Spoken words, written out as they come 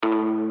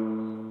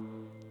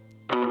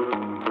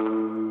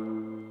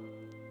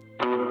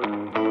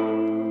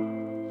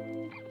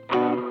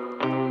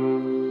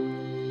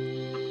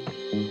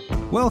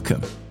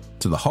Welcome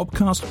to the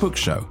Hobcast Book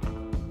Show,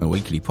 a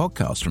weekly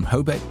podcast from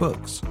Hobeck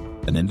Books,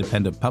 an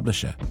independent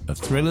publisher of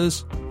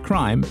thrillers,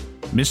 crime,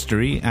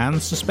 mystery,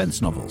 and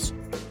suspense novels.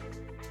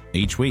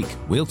 Each week,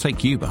 we'll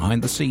take you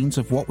behind the scenes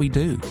of what we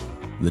do,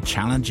 the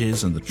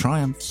challenges and the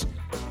triumphs,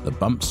 the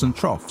bumps and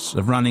troughs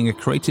of running a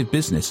creative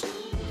business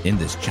in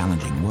this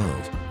challenging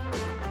world.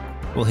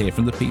 We'll hear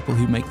from the people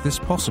who make this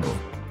possible,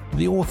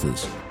 the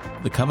authors,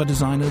 the cover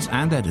designers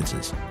and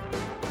editors,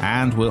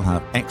 and we'll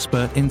have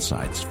expert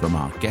insights from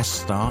our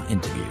guest star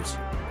interviews.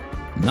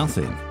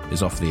 Nothing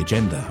is off the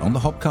agenda on the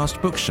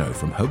Hobcast Book Show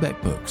from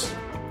Hobeck Books,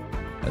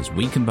 as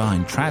we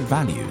combine trad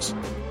values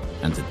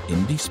and an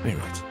indie spirit.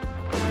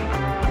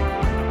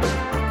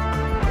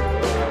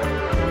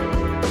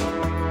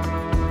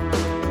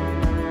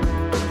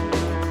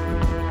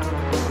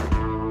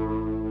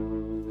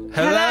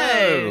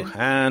 Hello,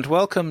 and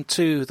welcome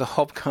to the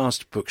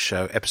Hobcast Book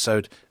Show,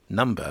 episode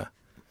number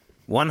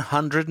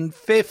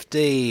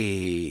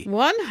 150.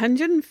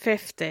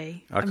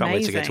 150. I can't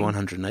wait to get to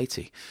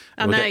 180.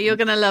 I know, you're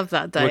going to love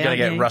that day. We're going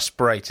to get Russ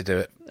Bray to do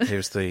it.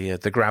 Here's the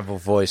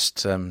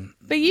gravel-voiced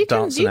But you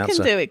can dance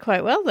announcer. do it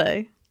quite well,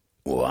 though.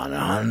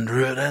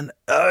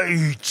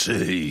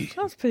 180.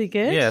 That's pretty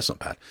good. Yeah, it's not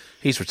bad.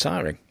 He's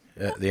retiring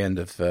at the end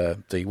of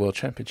the World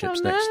Championships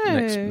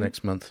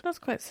next month. That's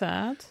quite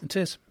sad. It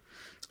is.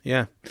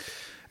 Yeah.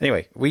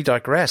 Anyway, we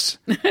digress,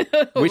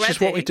 which is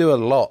what we do a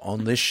lot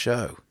on this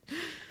show.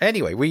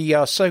 Anyway, we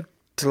are so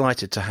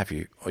delighted to have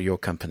you or your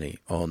company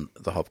on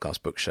the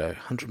Hobcast Book Show.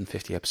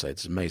 150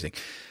 episodes is amazing.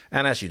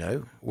 And as you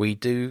know, we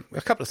do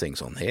a couple of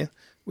things on here.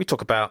 We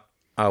talk about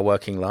our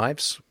working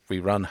lives. We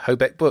run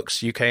Hobeck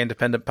Books, UK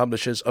independent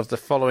publishers of the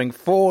following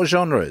 4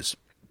 genres: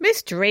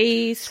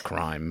 mysteries,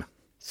 crime,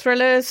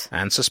 thrillers,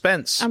 and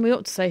suspense. And we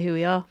ought to say who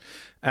we are.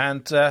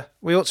 And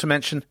we ought to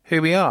mention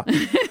who we are.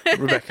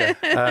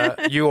 Rebecca,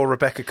 you're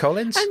Rebecca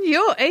Collins. And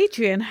you're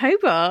Adrian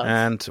Hobart.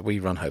 And we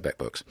run Hobeck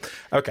Books.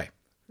 Okay.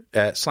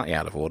 Slightly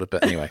out of order,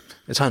 but anyway,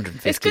 it's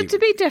 150. It's good to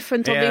be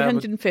different on the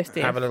 150.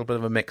 Have a little bit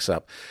of a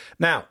mix-up.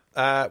 Now,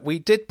 we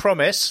did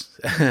promise,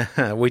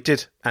 we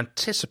did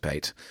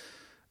anticipate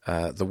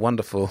the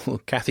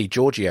wonderful Kathy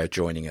Giorgio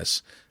joining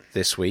us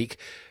this week.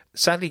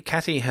 Sadly,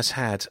 Kathy has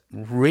had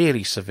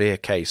really severe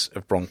case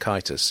of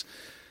bronchitis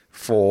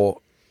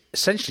for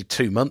essentially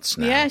 2 months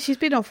now. Yeah, she's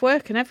been off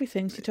work and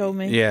everything, she told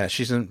me. Yeah,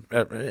 she's in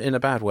a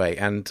bad way.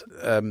 And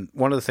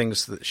one of the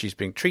things that she's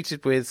being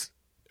treated with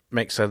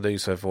makes her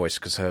lose her voice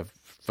because her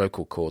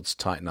vocal cords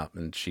tighten up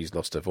and she's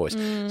lost her voice.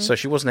 So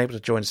she wasn't able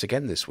to join us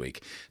again this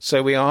week.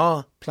 So we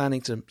are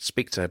planning to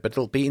speak to her, but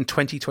it'll be in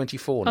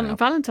 2024 now. On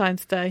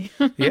Valentine's Day.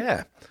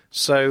 Yeah.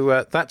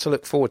 So that to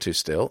look forward to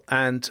still.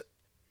 And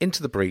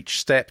into the breach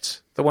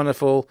stepped the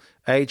wonderful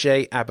A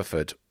J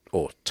Aberford,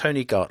 or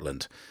Tony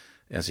Gartland,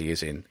 as he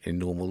is in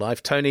normal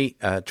life. Tony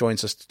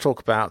joins us to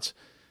talk about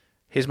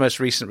his most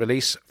recent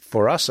release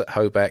for us at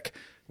Hobeck,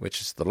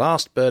 which is The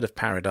Last Bird of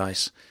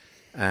Paradise,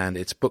 and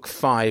it's book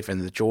 5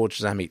 in the George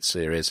Zammit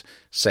series,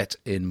 set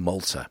in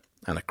Malta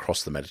and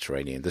across the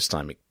Mediterranean. This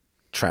time it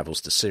travels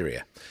to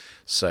Syria.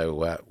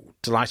 So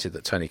delighted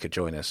that Tony could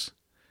join us.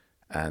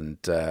 And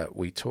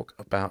we talk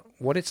about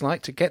what it's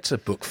like to get to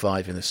book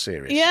 5 in the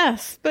series.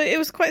 Yes, but it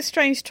was quite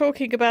strange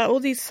talking about all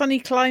these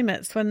sunny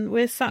climates when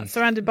we're sat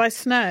surrounded by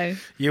snow.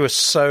 You were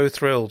so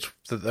thrilled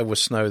that there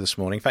was snow this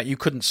morning. In fact, you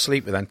couldn't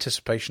sleep with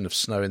anticipation of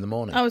snow in the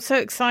morning. I was so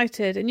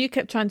excited, and you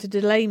kept trying to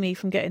delay me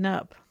from getting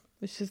up,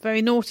 which was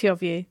very naughty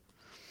of you.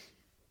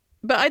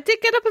 But I did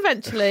get up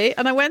eventually,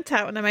 and I went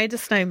out and I made a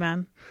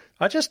snowman.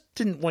 I just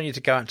didn't want you to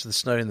go out into the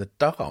snow in the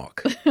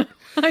dark. I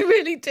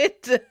really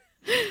did.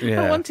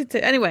 Yeah. I wanted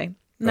to. Anyway.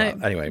 No,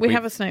 well, anyway, we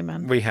have a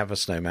snowman. We have a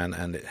snowman,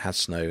 and it has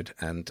snowed.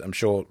 And I'm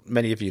sure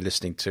many of you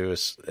listening to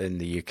us in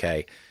the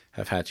UK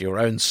have had your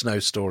own snow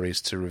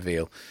stories to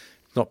reveal.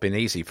 It's not been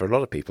easy for a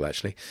lot of people,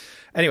 actually.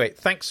 Anyway,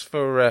 thanks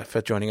for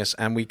joining us.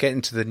 And we get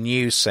into the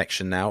news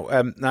section now.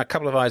 Now, a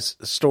couple of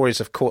stories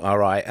have caught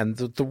our eye, and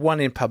the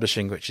one in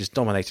publishing, which is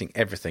dominating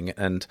everything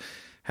and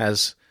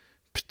has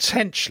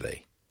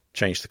potentially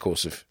changed the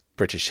course of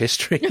British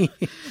history.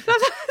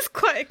 That's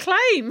quite a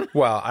claim.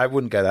 Well, I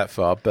wouldn't go that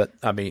far, but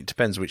I mean, it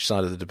depends which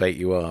side of the debate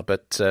you are.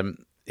 But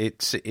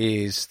it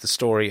is the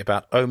story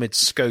about Omid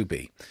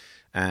Scobie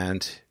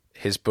and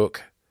his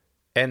book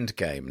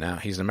Endgame. Now,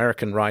 he's an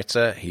American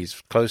writer.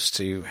 He's close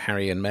to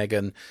Harry and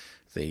Meghan,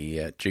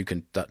 the Duke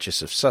and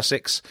Duchess of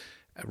Sussex.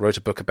 Wrote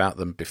a book about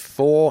them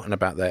before and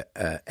about their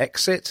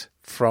exit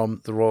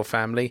from the royal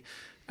family.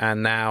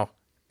 And now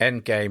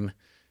Endgame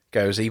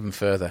goes even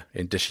further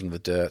in dishing the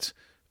dirt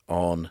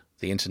on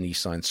the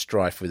internecine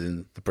strife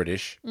within the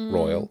British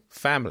royal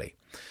family.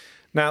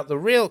 Now, the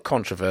real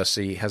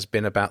controversy has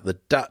been about the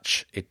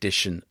Dutch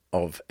edition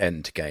of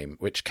Endgame,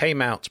 which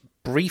came out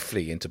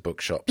briefly into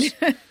bookshops.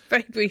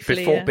 Very briefly,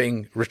 before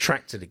being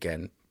retracted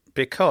again,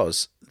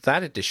 because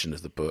that edition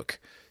of the book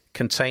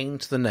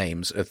contained the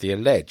names of the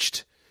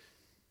alleged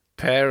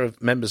pair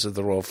of members of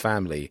the royal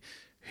family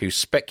who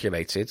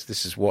speculated,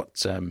 this is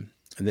what,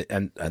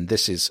 and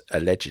this is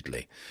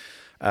allegedly,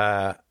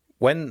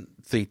 when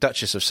the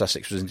Duchess of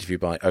Sussex was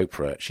interviewed by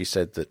Oprah, she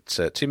said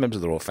that two members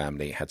of the royal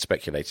family had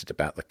speculated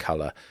about the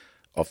colour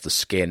of the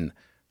skin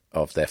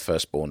of their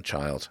firstborn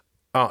child,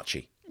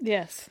 Archie.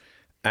 Yes.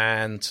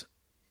 And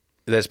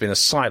there's been a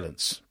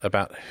silence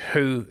about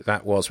who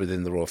that was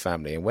within the royal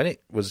family. And when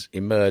it was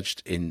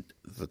emerged in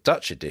the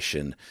Dutch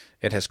edition,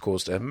 it has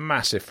caused a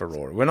massive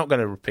furore. We're not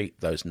going to repeat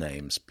those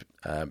names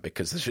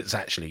because there's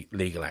actually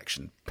legal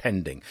action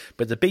pending.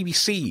 But the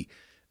BBC,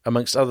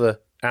 amongst other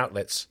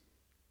outlets,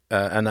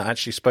 and I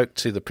actually spoke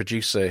to the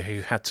producer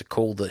who had to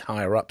call the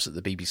higher-ups at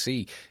the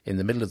BBC in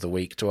the middle of the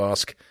week to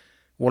ask,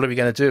 what are we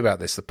going to do about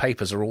this? The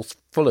papers are all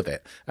full of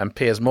it. And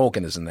Piers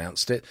Morgan has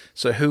announced it.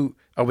 So who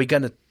are we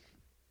going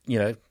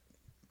to,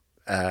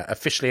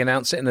 officially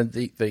announce it? And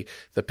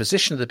the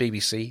position of the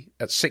BBC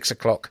at 6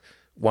 o'clock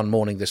one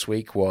morning this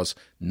week was,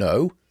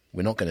 no,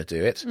 we're not going to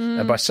do it.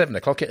 And by 7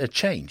 o'clock, it had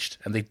changed.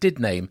 And they did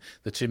name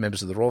the two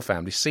members of the royal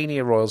family,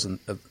 senior royals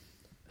of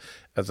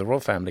the royal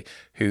family,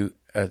 who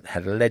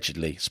had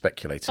allegedly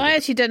speculated. I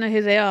actually don't know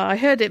who they are. I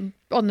heard it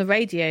on the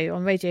radio,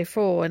 on Radio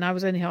 4, and I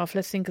was only half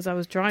listening because I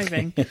was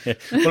driving.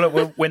 Well,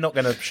 look, we're not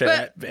going to share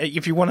that.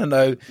 If you want to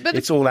know,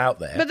 it's all out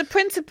there. But the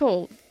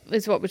principle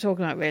is what we're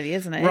talking about, really,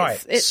 isn't it? Right.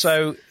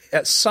 So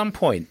at some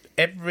point,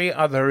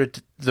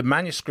 the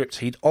manuscripts,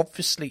 he'd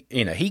obviously,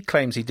 he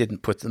claims he didn't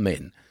put them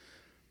in,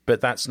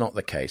 but that's not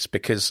the case,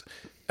 because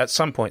at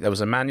some point there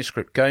was a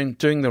manuscript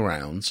doing the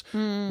rounds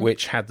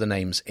which had the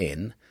names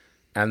in,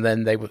 and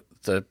then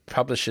the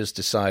publishers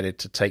decided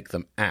to take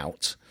them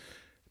out,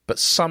 but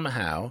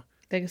somehow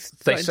they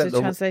sent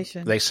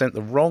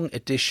the wrong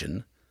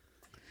edition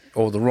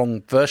or the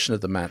wrong version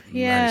of the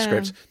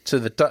manuscript to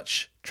the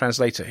Dutch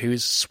translator, who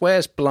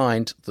swears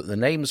blind that the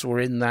names were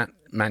in that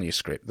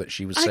manuscript that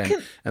she was sent,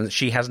 and that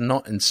she has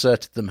not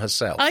inserted them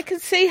herself. I can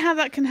see how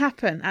that can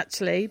happen,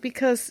 actually,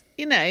 because,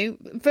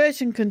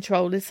 version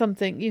control is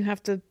something you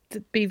have to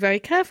be very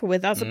careful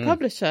with as a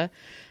publisher.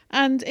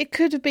 And it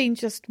could have been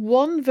just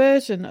one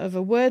version of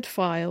a Word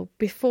file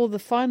before the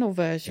final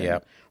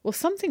version, or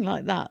something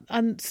like that.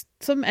 And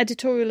some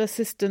editorial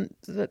assistant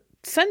that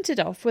sent it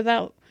off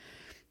without,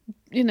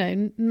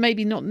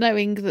 maybe not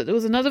knowing that there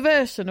was another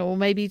version, or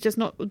maybe just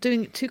not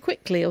doing it too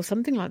quickly or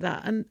something like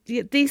that. And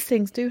these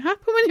things do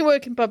happen when you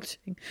work in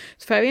publishing.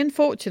 It's very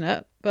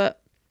unfortunate,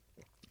 but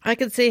I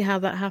can see how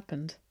that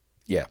happened.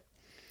 Yeah.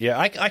 Yeah,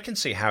 I can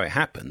see how it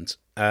happened.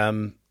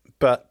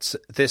 But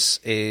this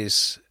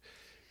is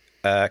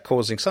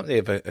causing something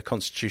of a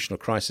constitutional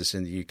crisis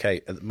in the UK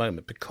at the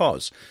moment,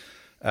 because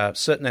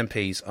certain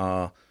MPs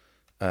are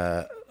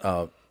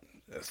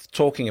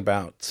talking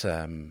about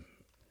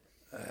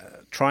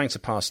trying to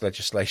pass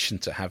legislation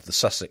to have the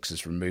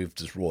Sussexes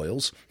removed as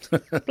royals.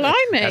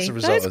 Blimey, as a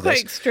result that's quite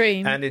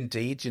extreme. And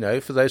indeed,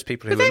 for those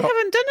people who haven't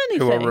done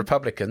anything, who are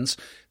Republicans,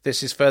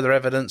 this is further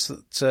evidence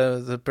that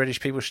the British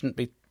people shouldn't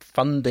be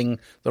funding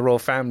the royal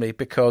family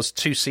because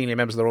two senior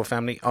members of the royal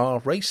family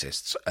are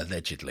racists,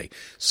 allegedly.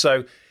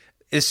 So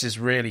this is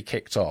really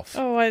kicked off.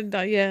 Oh,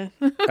 yeah.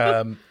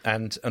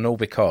 and all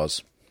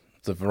because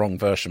the wrong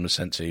version was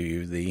sent to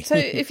you. So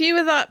if you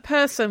were that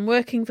person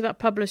working for that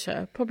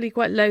publisher, probably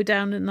quite low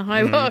down in the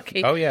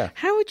hierarchy, oh yeah,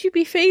 how would you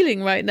be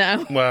feeling right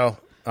now? Well,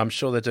 I'm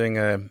sure they're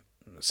doing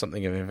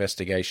something of an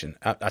investigation.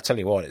 I tell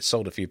you what, it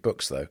sold a few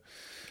books, though.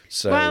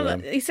 So,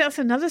 that's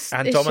another issue,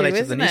 and dominated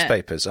the isn't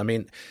newspapers. I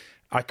mean,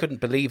 I couldn't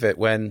believe it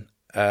when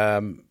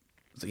some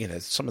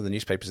of the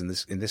newspapers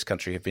in this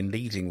country have been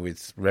leading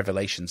with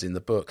revelations in the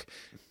book.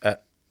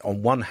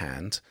 On one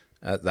hand,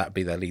 that'd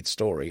be their lead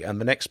story, and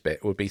the next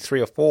bit would be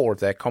 3 or 4 of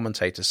their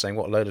commentators saying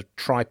what a load of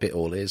tripe it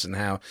all is and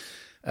how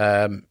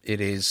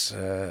it is,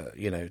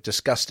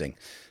 disgusting.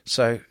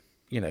 So,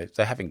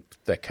 they're having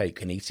their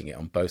cake and eating it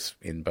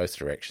in both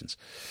directions.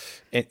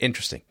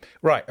 Interesting,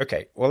 right?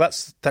 Okay, well,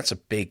 that's a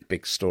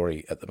big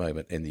story at the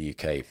moment in the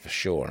UK for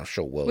sure, and I'm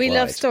sure worldwide. We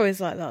love stories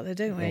like that, though,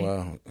 don't we?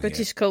 Well,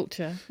 British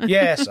culture.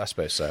 Yes, I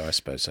suppose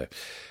so.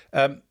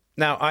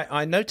 Now,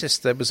 I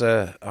noticed there was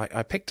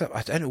I picked up,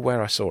 I don't know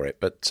where I saw it,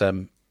 but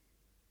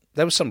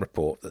there was some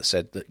report that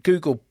said that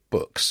Google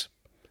Books,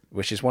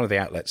 which is one of the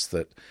outlets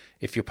that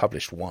if you're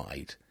published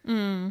wide,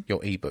 your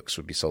ebooks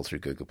would be sold through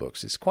Google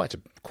Books. It's quite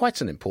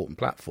an important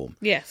platform.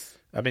 Yes.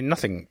 I mean,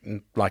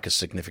 nothing like as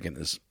significant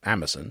as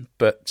Amazon,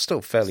 but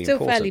still fairly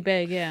important. Still fairly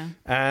big, yeah.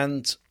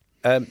 And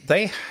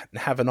they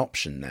have an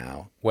option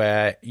now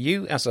where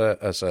you, as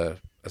a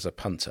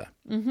punter,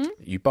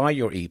 you buy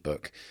your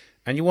ebook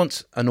and you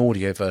want an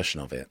audio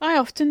version of it. I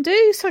often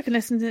do, so I can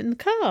listen to it in the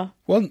car.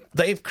 Well,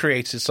 they've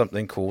created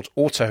something called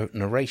auto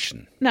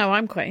narration. No,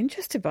 I'm quite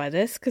interested by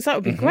this, because that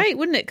would be great,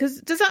 wouldn't it?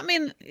 Because does that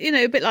mean,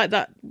 a bit like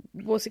that,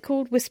 what's it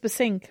called, Whisper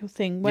Sync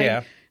thing?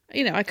 Where,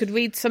 I could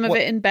read some of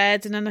it in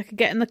bed and then I could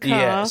get in the car.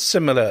 Yeah,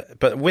 similar.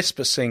 But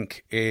Whisper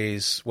Sync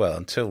is, well,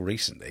 until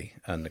recently,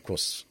 and of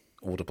course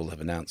Audible have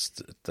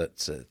announced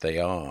that they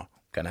are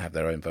going to have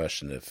their own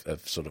version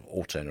of sort of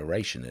auto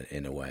narration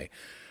in a way,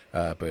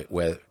 but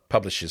where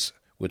publishers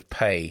would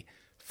pay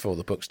for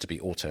the books to be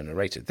auto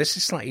narrated. This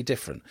is slightly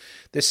different.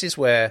 This is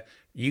where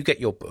you get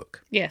your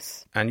book,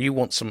 yes, and you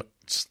want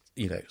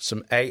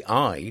some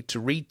AI to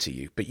read to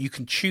you, but you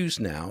can choose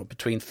now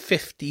between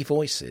 50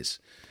 voices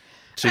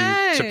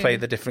to play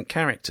the different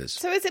characters.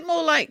 So is it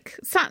more like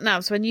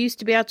sat-navs when you used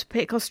to be able to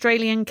pick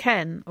Australian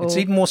Ken? Or... It's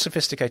even more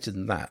sophisticated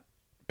than that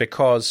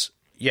because,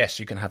 yes,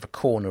 you can have a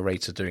core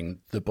narrator doing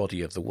the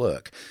body of the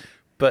work,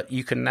 but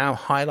you can now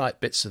highlight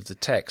bits of the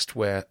text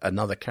where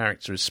another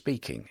character is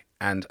speaking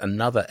and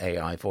another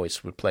AI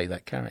voice would play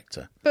that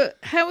character. But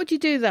how would you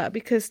do that?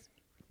 Because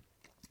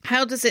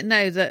how does it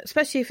know that,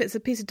 especially if it's a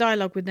piece of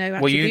dialogue with no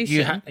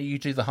attribution? Well, you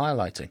do the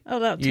highlighting. Oh,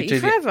 that'll take you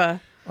forever.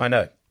 I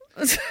know.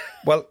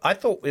 Well, I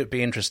thought it would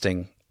be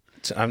interesting,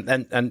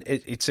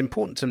 it's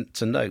important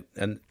to note,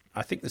 and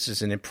I think this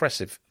is an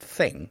impressive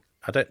thing.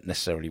 I don't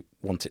necessarily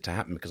want it to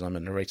happen because I'm a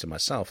narrator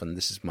myself and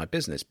this is my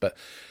business, but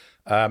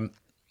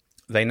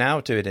they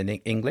now do it in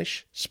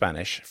English,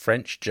 Spanish,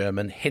 French,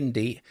 German,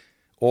 Hindi,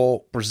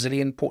 or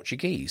Brazilian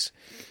Portuguese.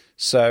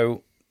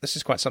 So this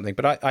is quite something.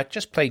 But I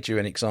just played you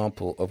an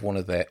example of one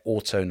of their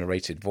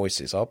auto-narrated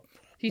voices. I'll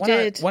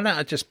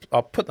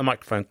put the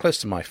microphone close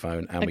to my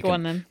phone and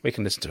we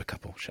can listen to a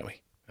couple, shall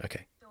we?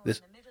 Okay. In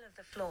the middle of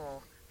the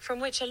floor, from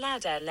which a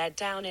ladder led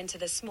down into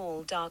the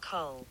small dark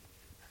hole.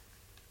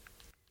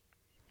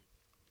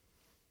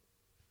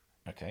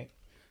 Okay.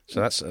 So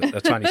that's a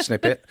tiny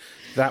snippet.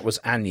 That was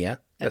Anya.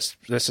 Let's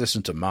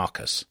listen to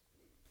Marcus.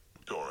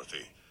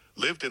 Dorothy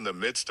lived in the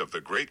midst of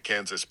the great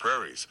Kansas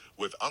prairies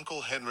with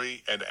Uncle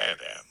Henry and Aunt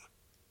Em.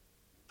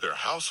 Their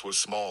house was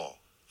small.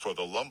 For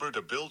the lumber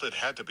to build it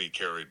had to be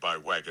carried by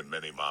wagon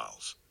many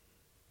miles.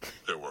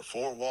 There were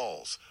 4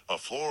 walls, a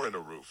floor and a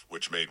roof,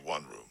 which made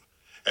one room.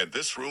 And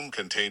this room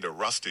contained a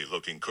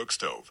rusty-looking cook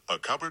stove, a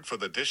cupboard for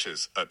the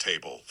dishes, a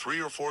table,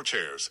 3 or 4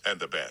 chairs, and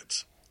the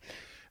beds.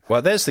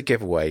 Well, there's the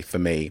giveaway for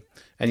me.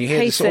 And you hear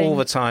this all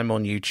the time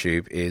on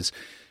YouTube, is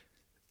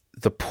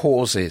the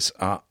pauses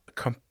are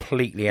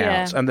completely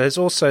out. And there's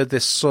also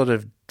this sort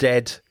of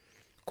dead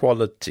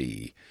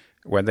quality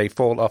when they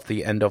fall off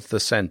the end of the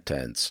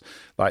sentence,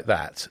 like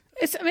that.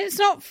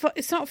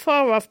 It's not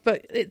far off,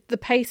 but the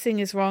pacing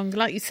is wrong.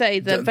 Like you say,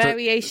 the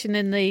variation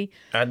in the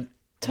and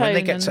tone. When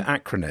they get to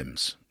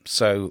acronyms.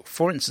 So,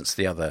 for instance,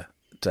 the other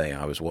day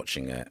I was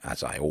watching,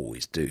 as I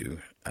always do,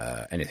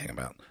 anything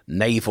about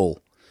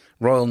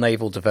Royal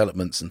Naval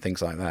developments and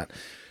things like that.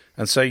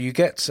 And so you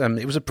get,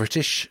 it was a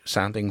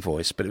British-sounding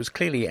voice, but it was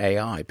clearly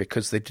AI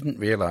because they didn't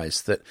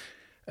realise that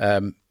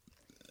the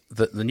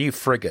new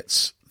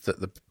frigates that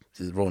the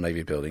Royal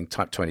Navy building,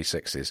 Type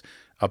 26s,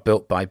 are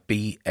built by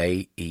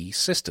BAE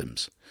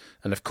Systems.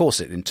 And of course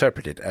it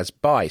interpreted as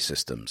BAE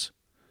Systems.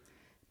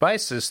 BAE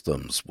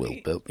Systems will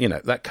build,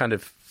 that kind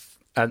of,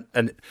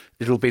 and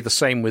it'll be the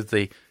same with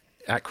the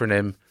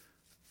acronym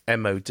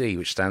MOD,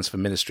 which stands for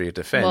Ministry of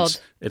Defence.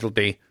 It'll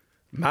be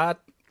mad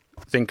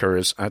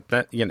thinkers,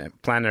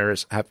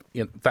 planners, have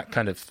that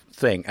kind of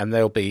thing, and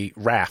there'll be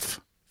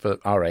RAF for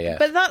RAF.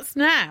 But that's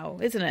now,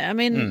 isn't it? I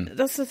mean,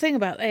 that's the thing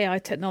about AI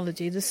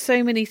technology. There's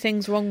so many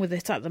things wrong with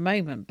it at the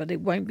moment, but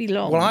it won't be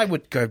long. Well, I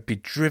would be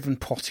driven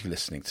potty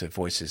listening to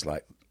voices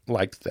like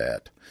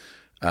that.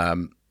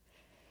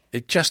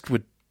 It just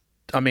would.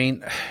 I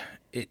mean,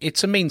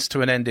 it's a means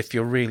to an end if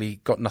you're really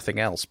got nothing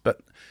else,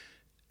 but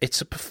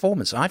it's a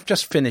performance. I've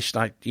just finished.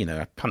 I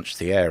punched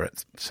the air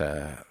at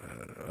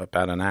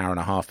about an hour and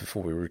a half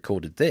before we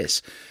recorded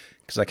this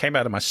because I came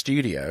out of my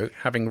studio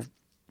having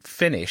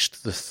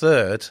finished the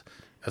 3rd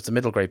of the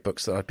middle grade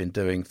books that I've been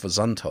doing for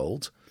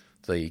Zuntold,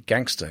 the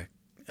gangster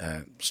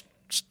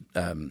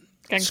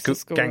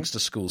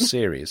school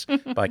series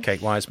by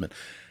Kate Wiseman.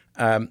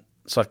 So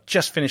I've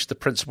just finished the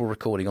principal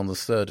recording on the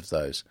 3rd of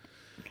those,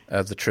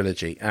 the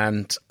trilogy.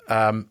 And,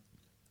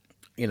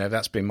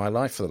 that's been my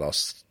life for the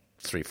last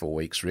 3-4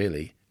 weeks,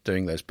 really,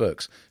 doing those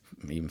books,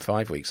 even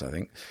 5 weeks, I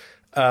think.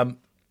 And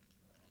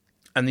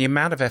the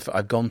amount of effort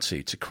I've gone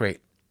to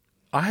create,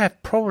 I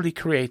have probably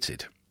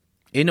created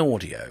in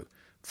audio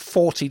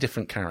 40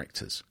 different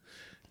characters,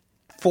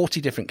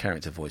 40 different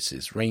character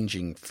voices,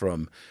 ranging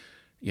from,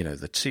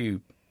 the 2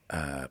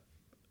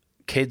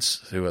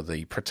 kids who are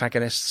the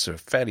protagonists, who are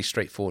fairly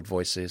straightforward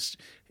voices.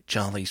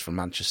 Charlie's from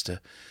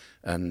Manchester,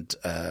 and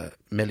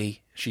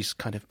Millie, she's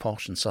kind of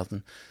posh and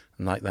southern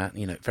and like that,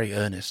 very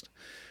earnest.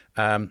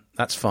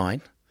 That's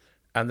fine.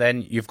 And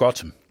then you've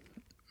got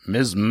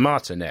Ms.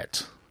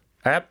 Martinet,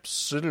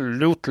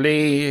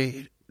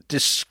 absolutely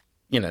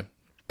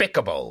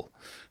despicable,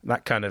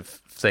 that kind of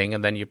thing.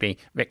 And then you'd be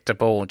Victor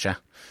Borgia,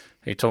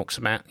 who talks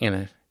about,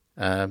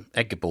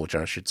 Edgar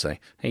Borgia, I should say.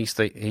 He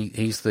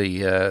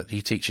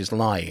teaches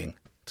lying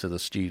to the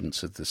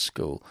students of this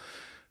school.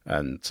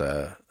 And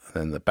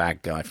then the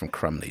bad guy from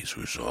Crumley's,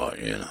 who's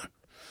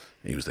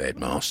he was the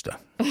headmaster.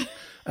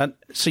 And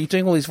so you're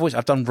doing all these voices.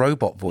 I've done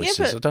robot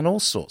voices. I've done all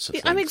sorts of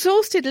things. I'm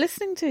exhausted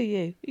listening to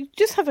you. You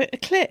just have a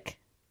click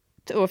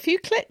or a few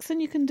clicks and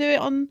you can do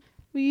it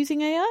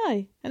using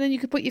AI. And then you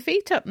could put your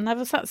feet up and have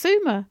a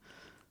Satsuma.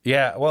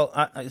 Yeah, well,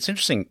 it's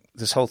interesting,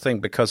 this whole thing,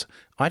 because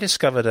I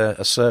discovered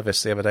a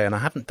service the other day, and I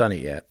haven't done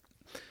it yet,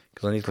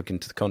 because I need to look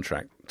into the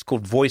contract. It's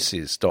called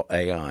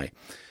voices.ai,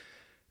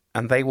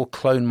 and they will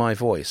clone my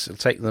voice. It'll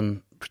take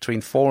them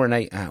between 4 and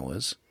 8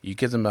 hours. You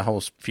give them a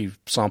whole few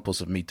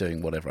samples of me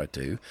doing whatever I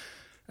do,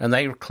 and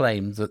they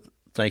claim that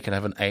they can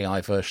have an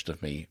AI version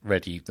of me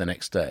ready the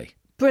next day.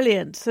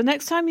 Brilliant. So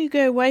next time you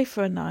go away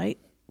for a night,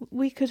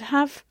 we could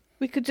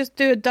just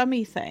do a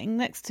dummy thing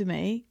next to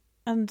me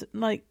and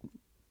like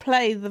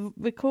play the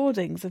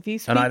recordings of you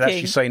speaking. And I'd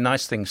actually say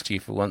nice things to you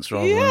for once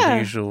rather than the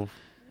usual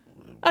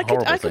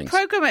horrible I things. could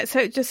program it so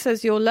it just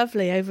says you're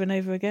lovely over and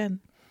over again.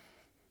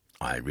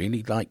 I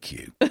really like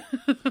you.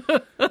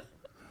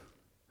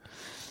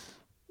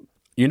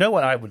 You know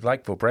what I would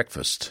like for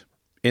breakfast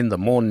in the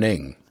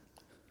morning?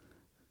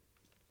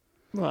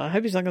 Well, I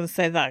hope he's not going to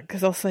say that,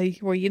 because I'll say,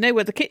 well, you know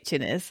where the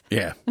kitchen is.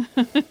 Yeah.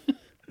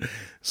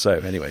 So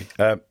anyway,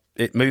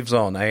 it moves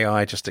on.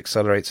 AI just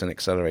accelerates and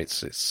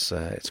accelerates.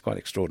 It's quite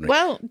extraordinary.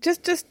 Well,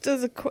 just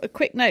as a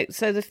quick note,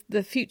 so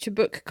the Future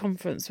Book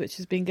Conference, which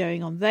has been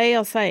going on, they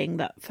are saying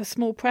that for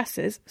small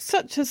presses,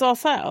 such as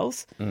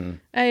ourselves,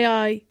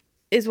 AI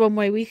is one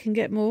way we can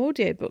get more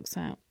audiobooks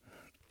out.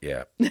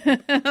 Yeah. I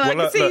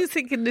can see you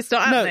thinking it's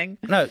not happening.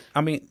 No,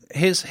 I mean,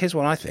 here's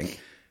what I think.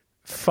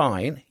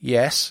 Fine,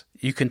 yes,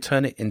 you can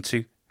turn it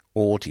into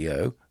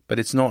audio, but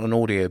it's not an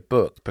audio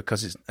book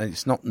because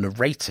it's not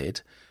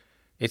narrated.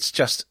 It's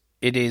just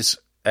it's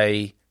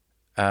a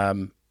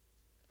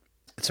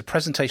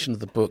presentation of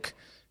the book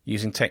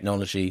using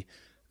technology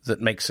that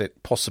makes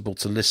it possible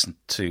to listen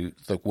to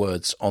the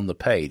words on the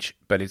page,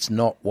 but it's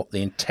not what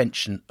the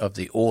intention of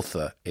the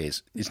author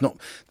is. It's not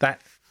that.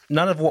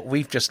 None of what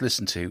we've just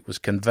listened to was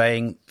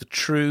conveying the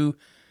true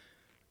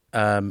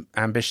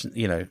ambition,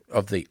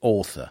 of the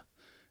author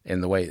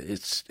in the way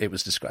it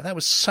was described. That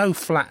was so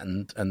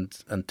flattened and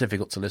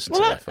difficult to listen to.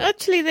 Well,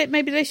 actually,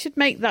 maybe they should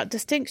make that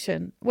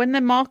distinction when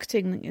they're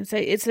marketing and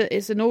say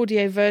it's an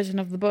audio version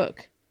of the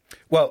book.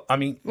 Well, I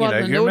mean,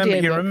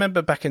 you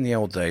remember back in the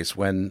old days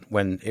when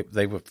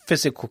they were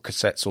physical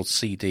cassettes or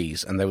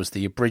CDs, and there was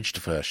the abridged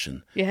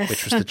version,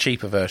 which was the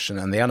cheaper version,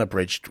 and the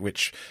unabridged,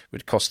 which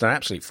would cost an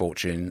absolute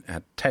fortune,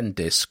 had 10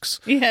 discs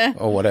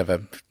or whatever,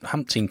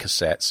 umpteen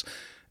cassettes,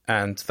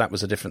 and that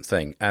was a different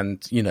thing.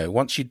 And,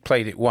 once you'd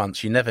played it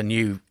once, you never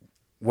knew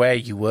where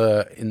you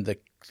were in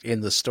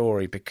the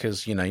story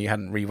because, you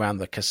hadn't rewound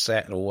the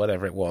cassette or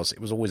whatever it was. It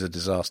was always a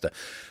disaster.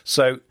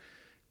 So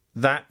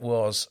that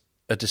was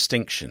a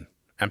distinction,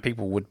 and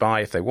people would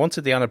buy, if they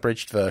wanted the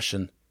unabridged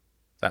version,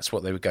 that's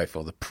what they would go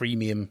for, the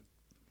premium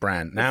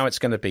brand. Now it's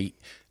going to be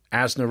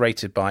as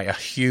narrated by a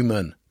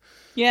human.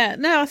 Yeah,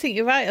 no, I think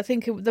you're right. I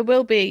think there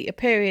will be a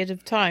period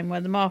of time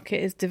where the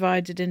market is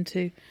divided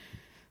into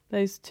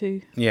those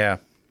two. Yeah,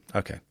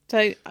 okay.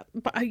 So,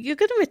 but you're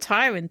going to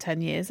retire in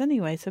 10 years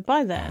anyway, so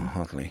by then. Oh,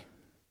 hardly.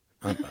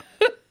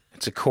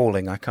 It's a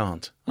calling. I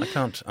can't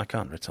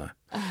retire.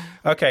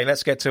 Okay,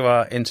 let's get to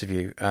our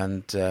interview,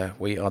 and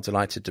we are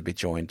delighted to be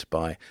joined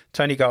by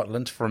Tony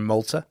Gartland from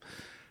Malta,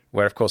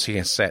 where, of course, he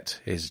has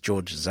set his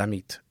George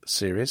Zammit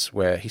series,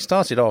 where he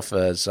started off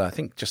as, I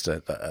think, just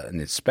an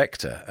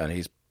inspector, and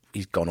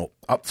he's gone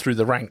up through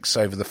the ranks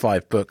over the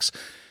 5 books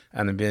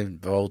and been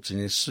involved in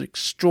his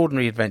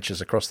extraordinary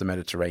adventures across the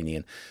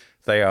Mediterranean.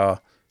 They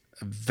are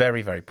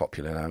very, very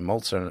popular now in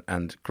Malta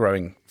and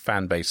growing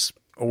fan base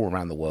all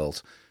around the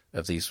world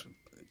of these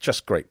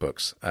just great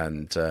books,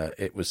 and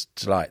it was a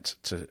delight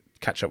to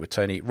catch up with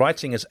Tony,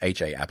 writing as A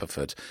J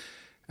Aberford.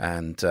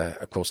 And,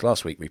 of course,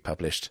 last week we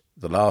published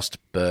The Last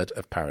Bird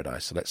of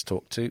Paradise. So let's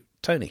talk to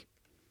Tony.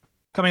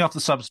 Coming off the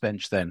subs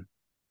bench, then,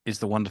 is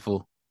the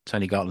wonderful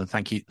Tony Gartland.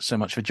 Thank you so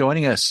much for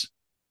joining us.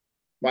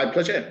 My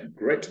pleasure.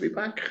 Great to be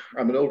back.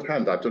 I'm an old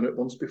hand. I've done it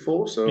once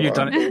before. So you've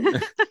done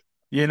it.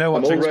 You know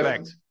what to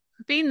expect.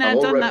 Been there,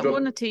 done that,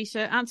 won a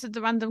T-shirt, answered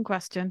the random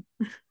question.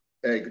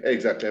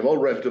 Exactly. I'm all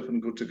revved up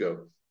and good to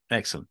go.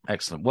 Excellent.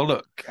 Well,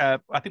 look, I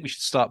think we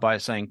should start by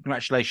saying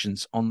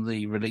congratulations on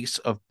the release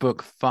of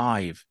Book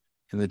 5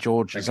 in the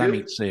George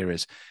Zammit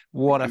series.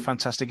 What a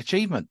fantastic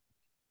achievement!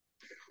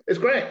 It's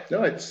great.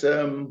 No, it's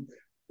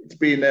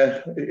been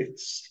a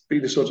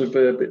sort of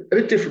a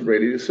bit different,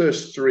 really. The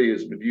first 3,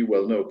 as you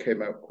well know,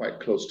 came out quite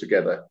close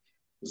together,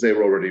 as they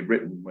were already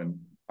written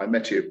when I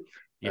met you.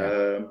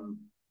 Yeah.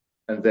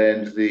 And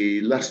then the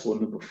last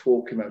one, number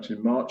 4, came out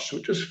in March. So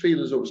it just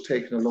feels as though it's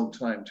taken a long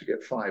time to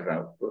get 5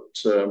 out.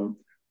 But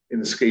in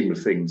the scheme of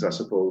things, I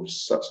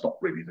suppose that's not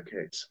really the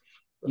case.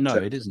 But, no,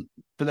 it isn't.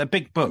 But they're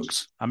big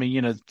books. I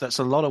mean, that's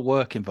a lot of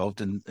work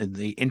involved in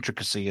the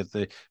intricacy of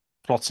the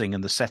plotting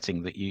and the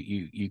setting that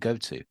you go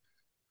to.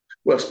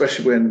 Well,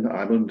 especially when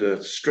I'm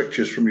under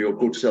strictures from your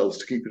good selves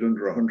to keep it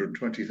under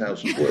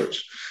 120,000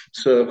 words.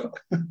 So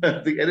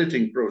the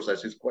editing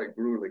process is quite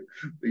grueling.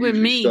 We're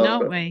mean,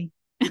 aren't we?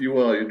 You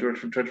are. You're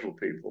dreadful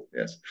people,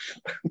 yes.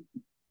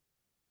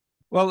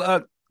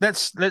 Well,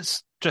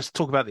 let's just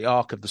talk about the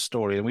arc of the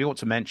story. And we ought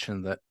to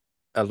mention that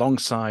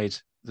alongside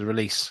the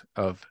release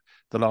of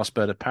The Last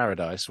Bird of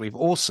Paradise, we've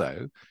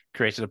also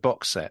created a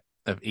box set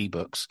of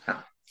ebooks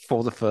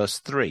for the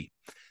first 3.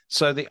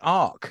 So the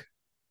arc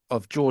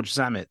of George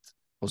Zammit,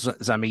 or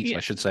Zammit, I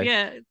should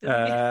say,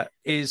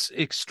 is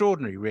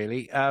extraordinary,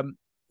 really.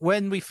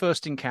 When we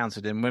first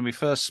encountered him, when we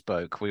first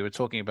spoke, we were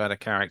talking about a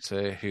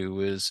character who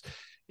was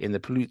in the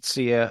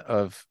Polizia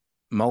of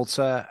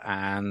Malta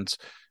and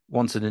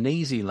wanted an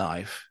easy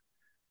life.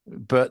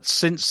 But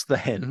since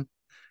then,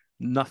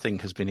 nothing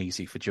has been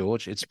easy for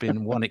George. It's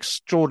been one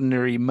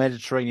extraordinary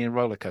Mediterranean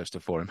roller coaster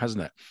for him,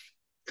 hasn't it?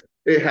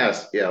 It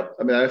has, yeah.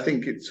 I mean, I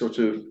think it's sort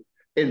of,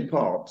 in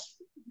part,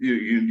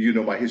 you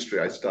know my history.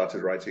 I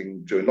started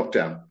writing during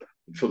lockdown.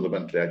 And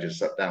fundamentally, I just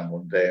sat down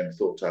one day and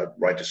thought I'd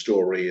write a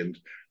story and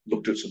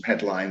looked at some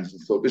headlines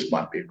and thought this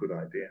might be a good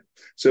idea.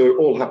 So it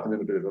all happened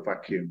in a bit of a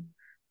vacuum.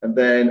 And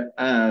then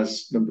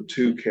as number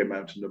 2 came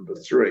out to number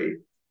 3,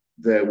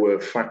 there were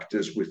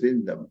factors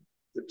within them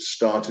that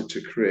started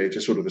to create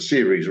a sort of a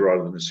series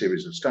rather than a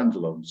series of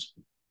standalones.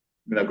 I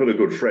mean, I've got a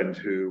good friend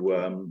who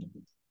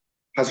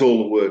has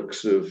all the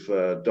works of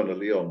Donna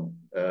Leon,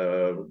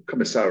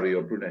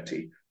 Commissario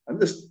Brunetti, and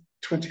there's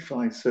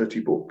 25, 30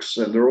 books,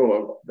 and they're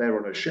all there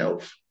on a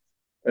shelf.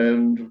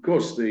 And of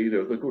course,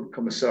 the good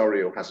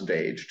Commissario hasn't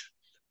aged.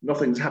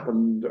 Nothing's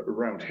happened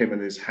around him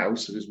and his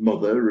house and his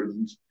mother,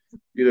 and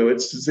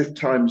it's as if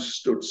time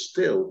stood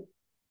still.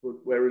 But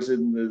whereas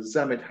in the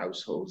Zamid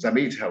household,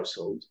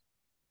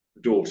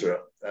 the daughter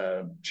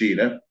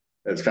Gina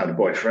has found a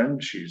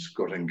boyfriend. She's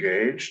got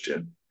engaged,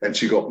 and then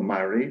she got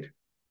married.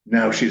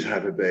 Now she's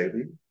had a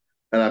baby,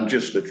 and I'm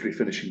just literally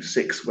finishing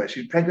 6 where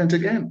she's pregnant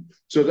again.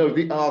 So though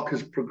the arc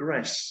has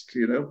progressed,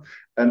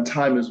 and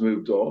time has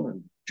moved on,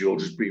 and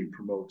George has been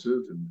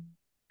promoted, and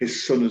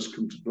his son has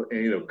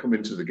come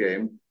into the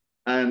game,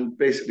 and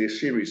basically a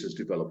series has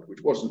developed,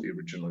 which wasn't the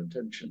original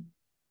intention.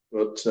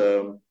 But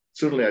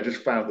suddenly I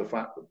just found the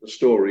fact that the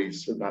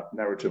stories and that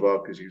narrative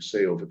arc, as you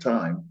say, over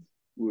time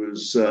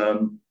was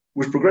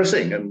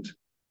progressing, and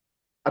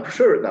I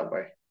prefer it that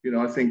way.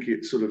 I think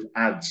it sort of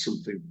adds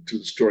something to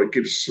the story,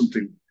 gives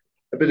something,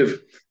 a bit of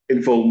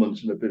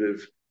involvement and a bit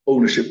of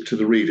ownership to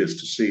the readers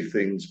to see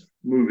things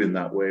move in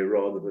that way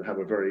rather than have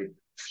a very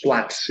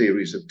flat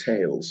series of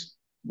tales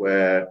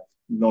where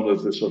none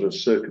of the sort of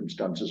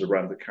circumstances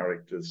around the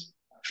characters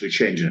actually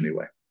change in any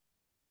way.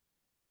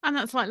 And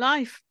that's like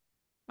life.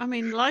 I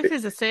mean, life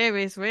is a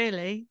series,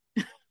 really.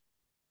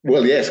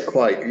 Well, yes,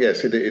 quite.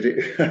 Yes, it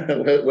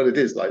well, it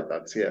is like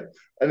that, yeah.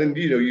 And then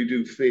you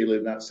do feel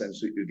in that sense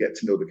that you get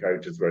to know the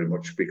characters very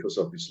much because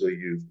obviously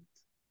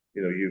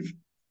you've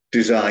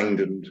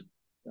designed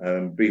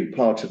and been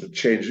part of the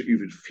change that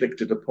you've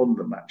inflicted upon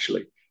them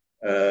actually.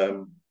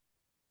 And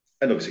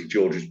obviously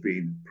George has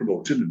been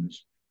promoted and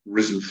has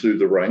risen through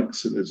the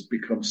ranks and has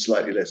become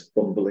slightly less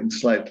bumbling,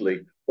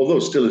 although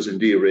still as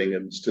endearing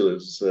and still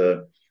as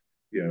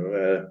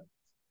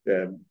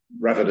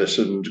ravenous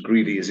and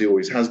greedy as he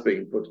always has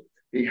been, but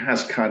he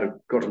has kind of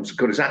got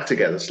his act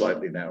together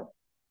slightly now,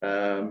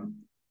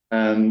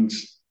 and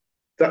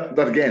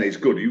that again is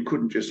good. You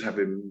couldn't just have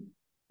him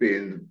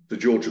being the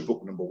Georgia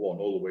book number 1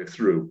 all the way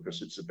through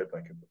because it's a bit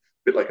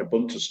like a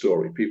bunter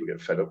story. People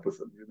get fed up with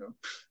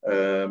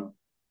them,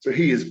 so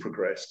he has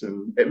progressed,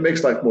 and it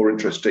makes life more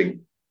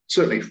interesting.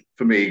 Certainly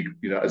for me,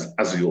 as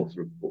the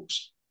author of the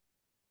books.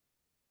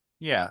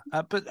 Yeah,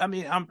 but I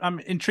mean, I'm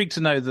intrigued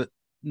to know that.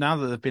 Now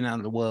that they've been out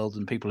in the world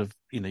and people have,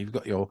 you've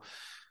got your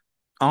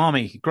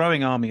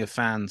growing army of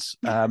fans.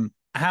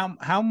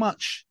 How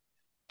much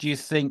do you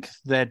think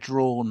they're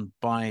drawn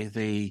by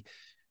the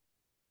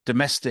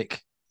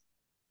domestic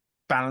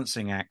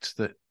balancing act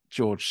that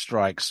George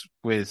strikes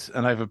with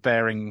an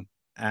overbearing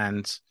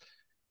and,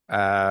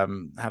 how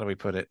do we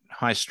put it,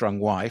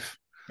 high-strung wife?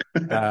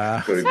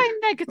 So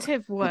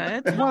negative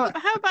word. How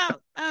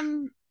about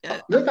a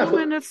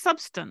woman of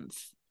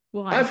substance?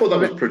 Why? I thought that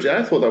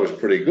was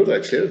pretty good.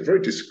 Actually, it was very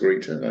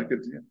discreet, and I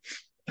could.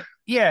 Yeah.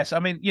 Yes, I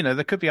mean,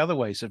 there could be other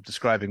ways of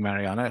describing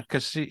Mariana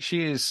because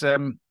she is.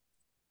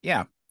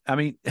 Yeah, I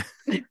mean,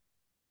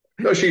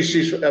 no,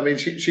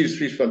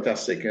 she's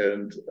fantastic,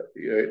 and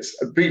it's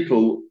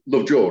people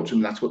love George,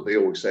 and that's what they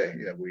always say.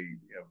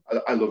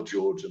 I love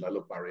George, and I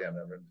love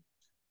Mariana, and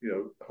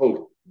a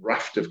whole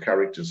raft of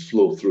characters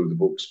flow through the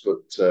books,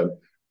 but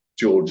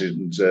George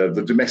and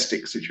the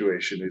domestic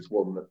situation is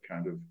one that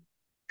kind of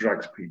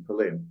drags people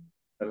in.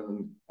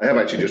 And I have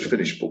actually just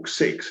finished book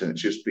 6, and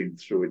it's just been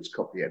through its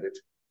copy edit.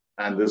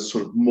 And there's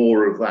sort of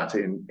more of that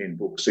in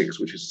book 6,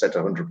 which is set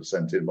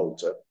 100% in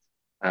Malta,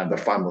 and the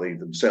family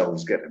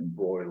themselves get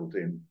embroiled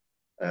in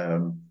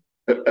an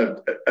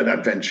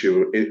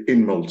adventure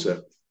in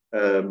Malta.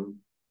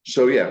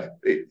 So yeah,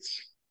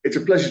 it's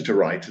a pleasure to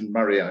write, and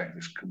Mariana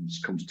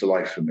comes to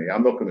life for me.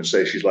 I'm not going to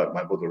say she's like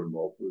my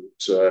mother-in-law,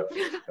 but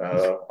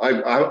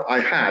I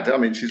had. I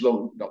mean, she's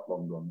not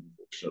long gone.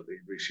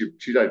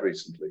 She died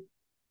recently,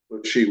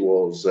 but she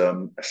was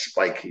a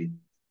spiky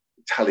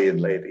Italian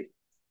lady,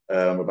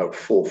 about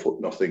 4 foot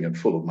nothing and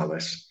full of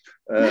malice,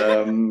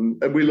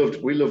 and we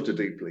loved her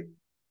deeply.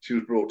 She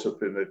was brought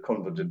up in a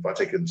convent in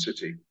Vatican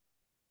City.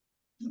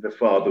 The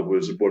father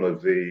was one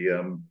of he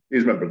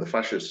was a member of the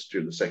fascists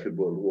during the Second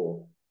World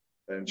War,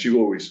 and she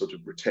always sort of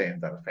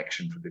retained that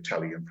affection for the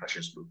Italian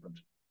fascist movement.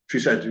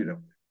 She said,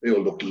 they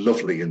all looked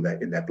lovely in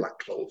their black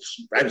clothes,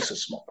 ever so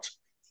smart.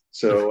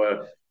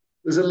 So.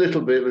 There's a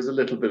little bit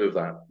of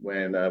that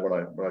when I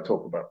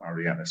talk about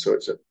Mariana. So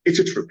it's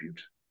a tribute.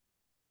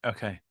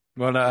 Okay.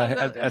 Well,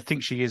 I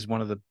think she is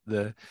one of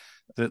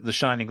the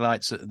shining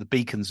lights, the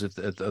beacons of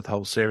the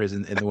whole series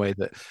in the way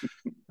that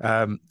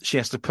she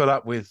has to put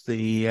up with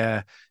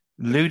the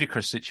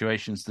ludicrous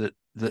situations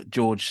that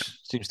George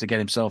seems to get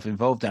himself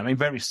involved in. I mean,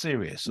 very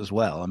serious as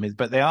well. I mean,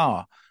 but they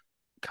are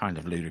kind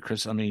of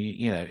ludicrous. I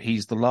mean,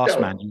 he's the last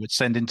man you would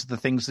send into the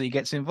things that he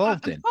gets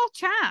involved in. Poor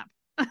chap.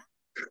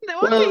 No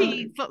wonder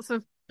he eats lots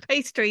of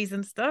pastries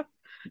and stuff.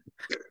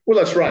 Well,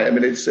 that's right. I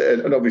mean, it's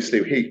and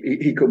obviously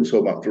he comes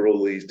home after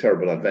all these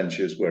terrible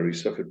adventures where he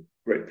suffered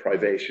great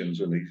privations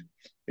and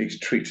he's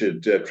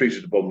treated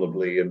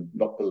abominably and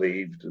not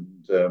believed,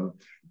 and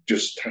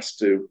just has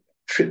to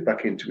fit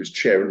back into his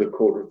chair in the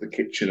corner of the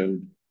kitchen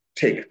and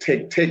take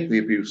the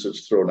abuse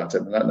that's thrown at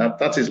him. And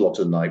that's his lot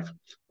in life.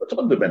 But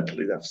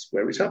fundamentally, that's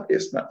where he's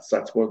happiest.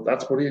 That's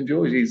what he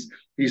enjoys.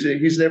 He's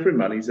an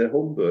everyman. He's a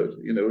home bird.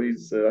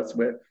 That's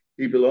where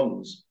he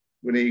belongs.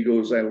 When he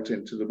goes out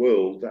into the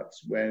world,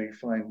 that's where he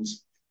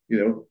finds,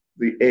 the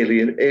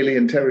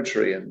alien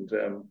territory, and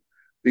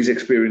these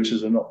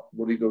experiences are not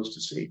what he goes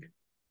to seek.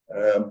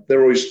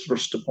 They're always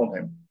thrust upon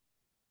him.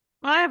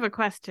 I have a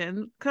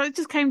question, because it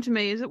just came to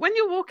me, is that when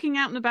you're walking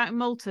out and about in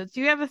Malta,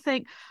 do you ever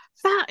think,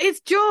 that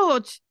is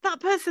George, that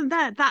person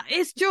there, that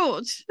is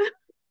George?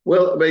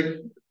 Well, I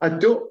mean, I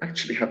don't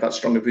actually have that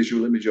strong a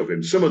visual image of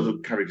him. Some of the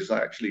characters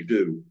I actually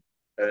do.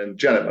 And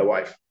Janet, my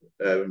wife,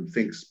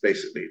 thinks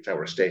basically it's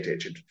our estate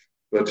agent.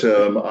 But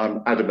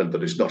I'm adamant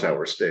that it's not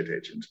our estate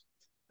agent.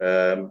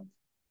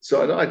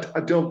 So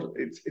I don't.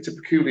 It's a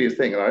peculiar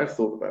thing, and I have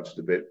thought about it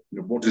a bit.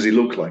 What does he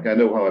look like? I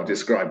know how I've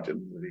described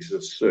him. That he's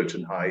a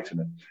certain height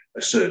and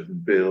a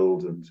certain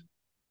build, and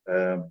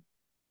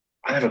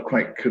I never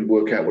quite can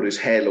work out what his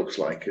hair looks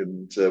like,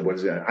 and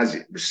has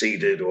it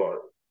receded, or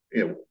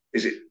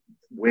is it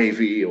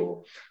wavy,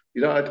 or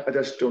I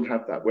just don't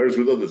have that. Whereas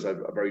with others, I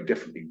very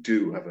definitely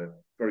do have a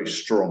very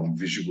strong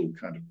visual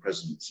kind of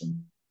presence.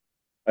 And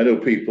I know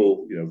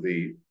people,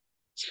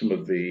 some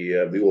of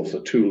the author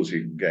tools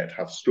you can get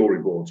have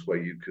storyboards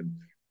where you can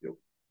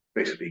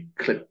basically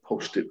clip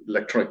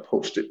electronic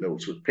post-it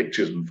notes with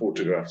pictures and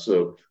photographs,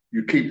 so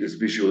you keep this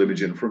visual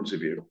image in front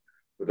of you.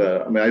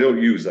 But I mean, I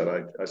don't use that.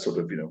 I sort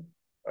of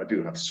I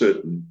do have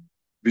certain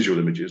visual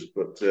images,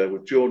 but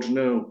with George,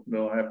 no,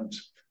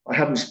 I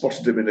haven't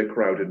spotted him in a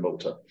crowd in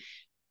Malta.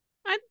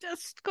 It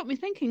just got me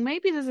thinking,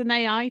 maybe there's an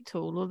AI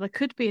tool, or there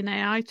could be an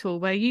AI tool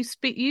where you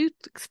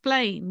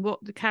explain what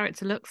the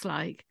character looks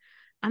like,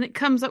 and it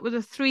comes up with a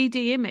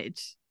 3D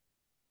image.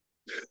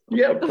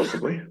 Yeah,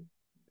 possibly.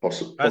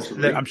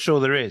 Possibly. I'm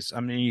sure there is. I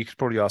mean, you could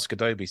probably ask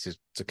Adobe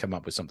to come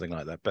up with something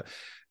like that. But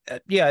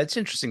yeah, it's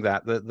interesting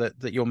that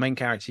your main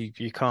character,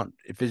 you can't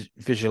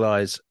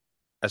visualize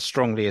as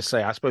strongly as,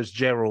 say, I suppose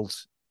Gerald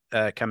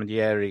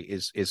Camilleri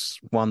is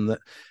one that,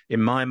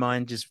 in my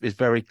mind, is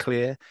very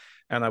clear.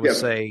 And I would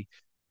say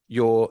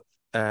your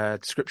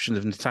description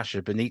of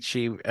Natasha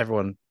Benici,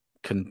 everyone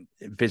can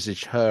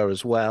envisage her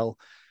as well.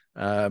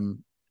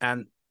 And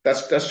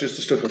that's just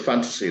the stuff of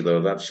fantasy,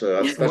 though. That's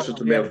just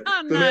the male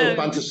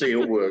fantasy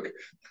at work.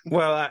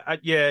 Well,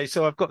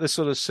 so I've got this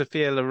sort of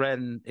Sophia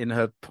Loren in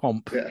her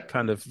pomp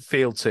kind of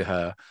feel to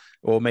her,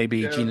 or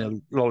maybe Gina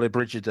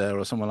Lollobrigida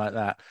or someone like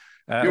that.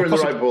 You're in the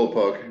right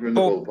ballpark. You're in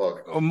the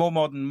ballpark. Or more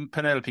modern,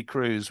 Penelope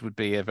Cruz would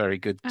be a very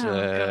good.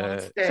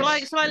 Yes.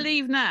 Shall I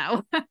leave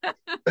now?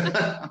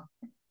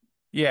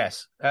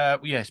 Yes.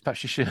 Yes.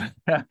 Perhaps you should.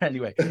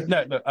 Anyway,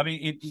 no. I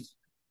mean,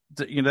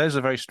 those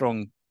are very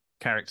strong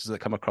characters that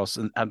come across,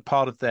 and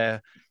part of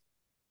their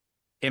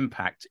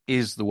impact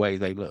is the way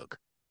they look.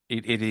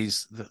 It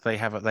is that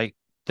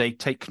they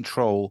take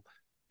control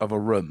of a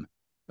room,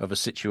 of a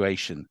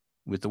situation,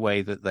 with the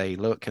way that they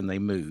look and they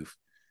move.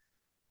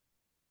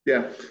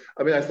 Yeah,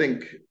 I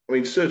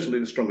mean, certainly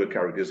the stronger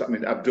characters. I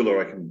mean, Abdullah,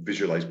 I can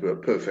visualize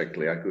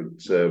perfectly. I could,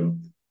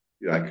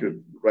 I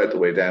could right the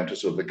way down to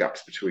sort of the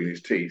gaps between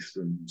his teeth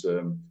and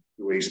the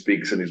way he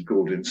speaks and his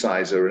golden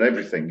incisor and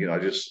everything. I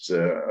just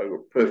a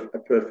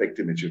perfect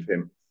image of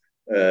him.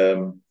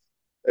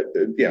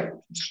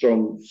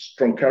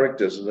 Strong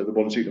characters, and they're the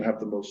ones you can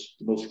have the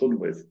most fun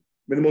with. I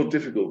mean, the most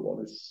difficult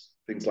one is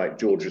things like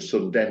George's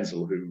son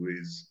Denzel, who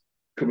is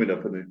coming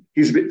up, and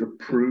he's a bit of a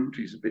prude.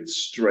 He's a bit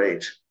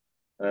straight.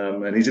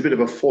 And he's a bit of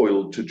a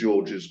foil to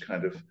George's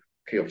kind of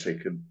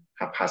chaotic and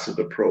haphazard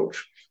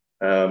approach.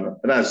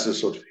 And as the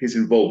sort of his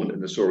involvement in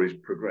the stories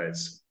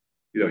progress,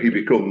 he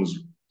becomes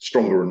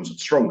stronger and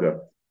stronger,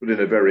 but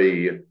in a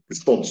very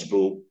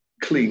responsible,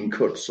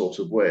 clean-cut sort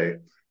of way.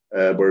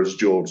 Whereas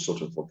George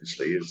sort of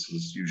obviously is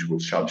his usual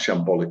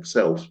shambolic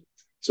self.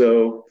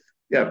 So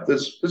yeah,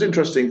 there's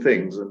interesting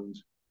things, and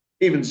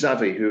even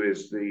Xavi, who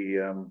is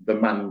the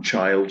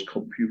man-child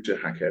computer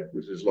hacker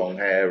with his long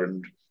hair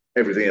and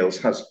everything else,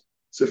 has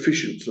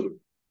sufficient sort of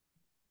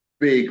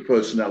big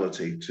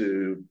personality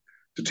to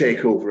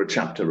take over a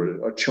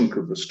chapter, a chunk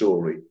of the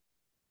story.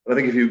 And I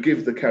think if you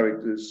give the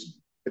characters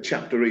a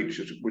chapter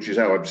each, which is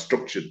how I've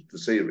structured the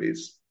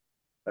series,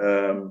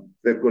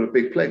 they've got a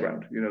big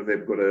playground.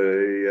 They've got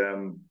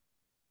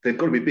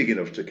to be big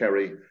enough to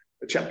carry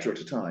a chapter at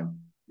a time.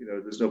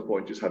 There's no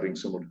point just having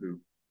someone who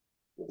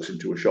walks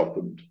into a shop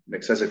and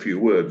says a few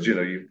words,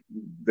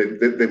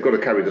 they've got to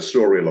carry the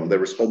story along. They're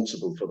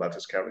responsible for that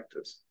as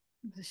characters.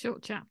 It's a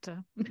short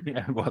chapter.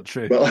 Yeah, well,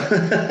 true.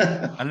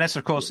 Well, Unless,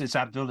 of course, it's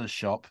Abdullah's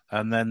shop,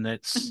 and then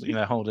it's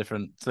a whole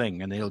different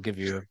thing, and he'll give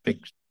you a big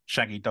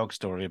shaggy dog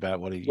story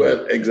about what he.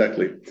 Well,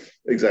 exactly.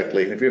 If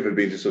you've ever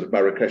been to sort of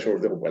Marrakesh or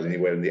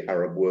anywhere in the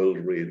Arab world,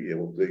 really,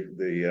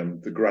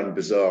 the Grand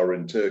Bazaar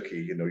in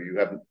Turkey, you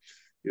haven't,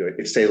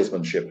 it's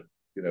salesmanship.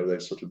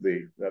 That's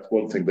that's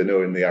one thing they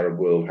know in the Arab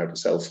world, how to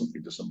sell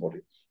something to somebody.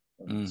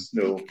 You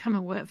could come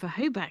and work for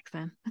Hoback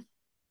then.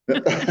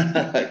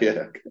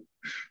 Yeah,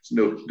 it's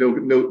no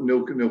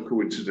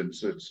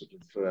coincidence that sort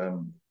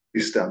of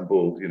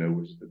Istanbul,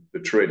 was the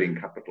trading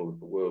capital of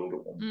the world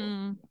at one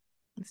point.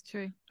 That's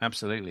true.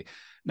 Absolutely.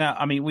 Now,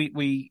 I mean,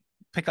 we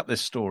pick up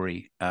this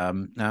story.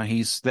 Now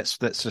let's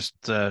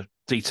just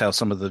detail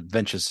some of the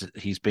ventures that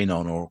he's been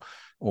on,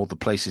 or the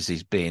places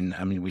he's been.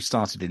 I mean, we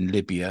started in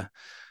Libya,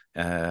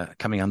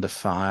 coming under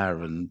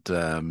fire, and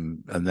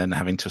then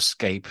having to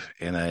escape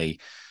in a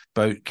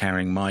boat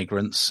carrying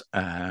migrants,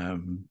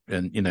 and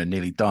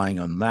nearly dying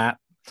on that.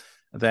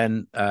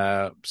 Then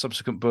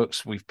subsequent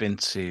books, we've been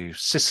to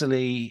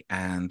Sicily,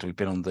 and we've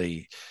been on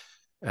the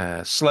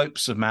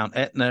slopes of Mount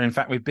Etna. In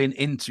fact, we've been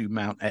into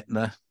Mount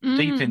Etna,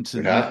 deep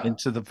into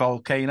the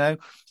volcano,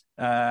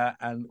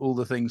 and all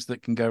the things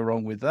that can go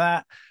wrong with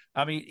that.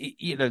 I mean,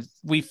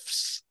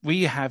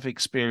 we have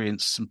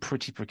experienced some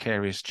pretty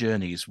precarious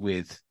journeys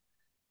with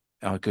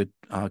our good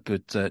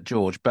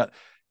George, but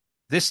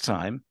this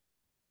time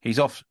he's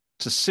off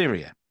to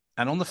Syria,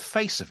 and on the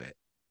face of it,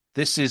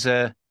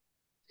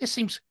 it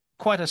seems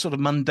quite a sort of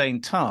mundane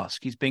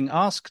task. He's being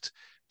asked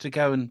to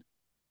go and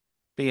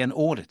be an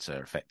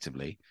auditor,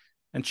 effectively,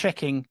 and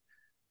checking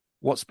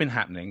what's been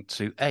happening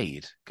to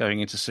aid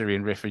going into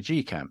Syrian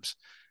refugee camps.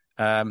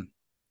 And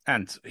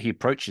he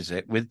approaches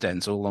it with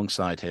Denzel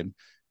alongside him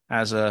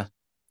as a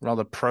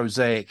rather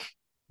prosaic,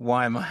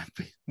 why am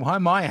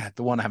I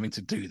the one having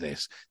to do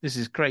this? This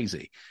is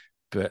crazy.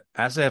 But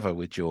as ever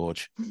with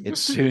George, it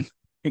soon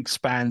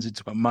expands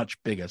into a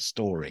much bigger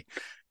story.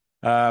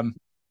 And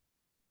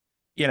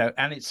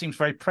it seems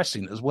very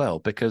pressing as well,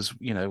 because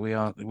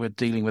we're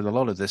dealing with a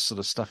lot of this sort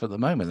of stuff at the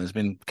moment. There's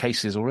been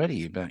cases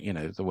already about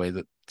the way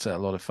that a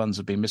lot of funds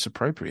have been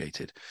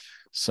misappropriated.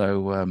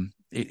 So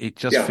it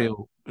just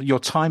feels your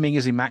timing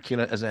is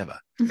immaculate as ever.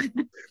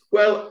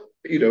 Well,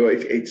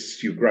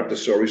 it's you grab the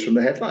stories from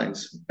the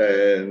headlines,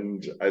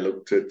 and I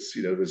looked at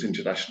there's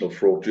international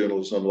fraud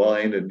journals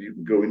online, and you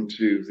can go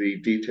into the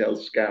detailed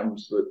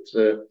scams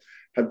that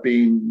have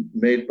been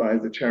made by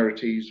the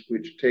charities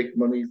which take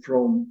money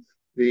from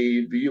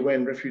the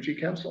UN Refugee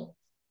Council,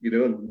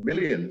 and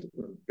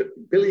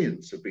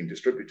billions have been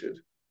distributed,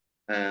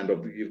 and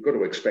you've got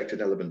to expect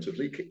an element of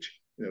leakage,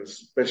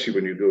 especially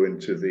when you go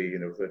into the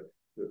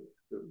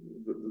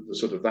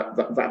sort of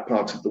that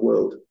part of the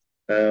world.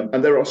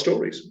 And there are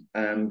stories,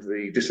 and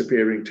the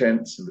disappearing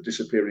tents and the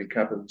disappearing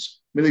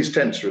cabins. I mean, these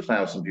tents are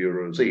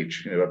 €1,000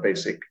 each. A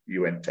basic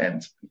UN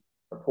tent,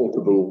 a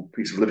portable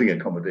piece of living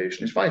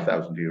accommodation is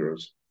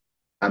 €5,000,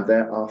 and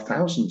there are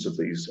thousands of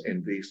these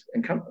in these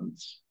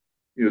encampments.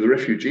 The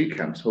refugee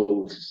camps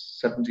hold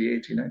 70,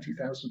 80,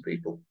 90,000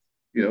 people.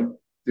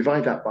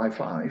 Divide that by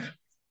 5,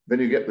 then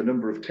you get the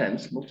number of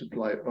tents,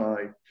 multiply it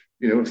by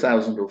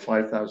 1,000 or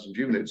 5,000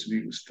 units, and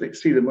you can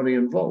see the money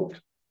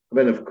involved. And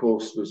then, of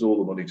course, there's all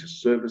the money to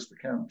service the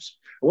camps.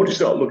 And once you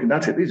start looking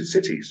at it, these are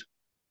cities.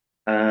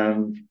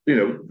 And,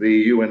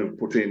 the UN have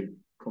put in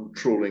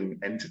controlling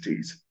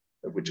entities,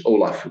 of which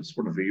Olaf is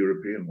one of the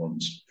European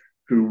ones,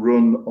 who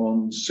run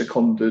on a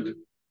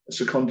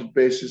seconded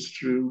basis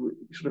through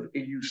sort of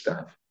EU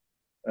staff.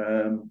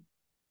 And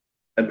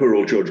poor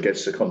old George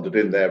gets seconded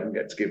in there and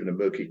gets given a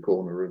murky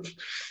corner of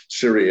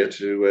Syria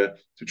to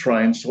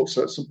try and sort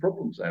some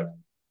problems out.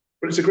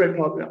 But it's a great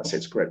part. I say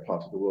it's a great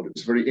part of the world.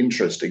 It's a very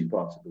interesting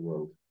part of the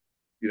world,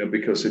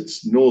 because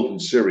it's northern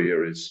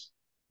Syria is,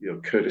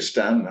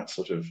 Kurdistan, that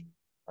sort of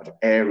that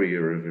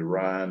area of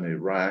Iran,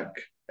 Iraq,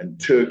 and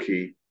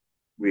Turkey,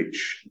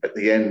 which at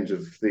the end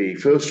of the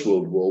First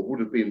World War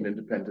would have been an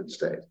independent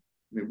state.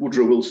 I mean,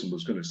 Woodrow Wilson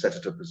was going to set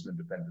it up as an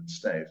independent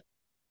state,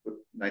 but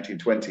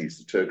 1920s,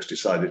 the Turks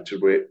decided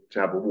to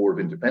have a war of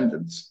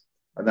independence,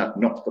 and that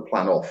knocked the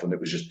plan off, and it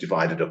was just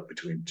divided up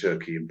between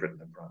Turkey and Britain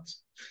and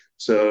France.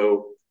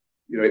 So,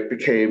 it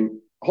became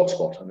a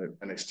hotspot,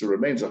 and it still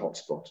remains a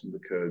hotspot. And the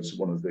Kurds are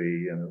one of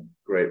the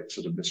great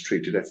sort of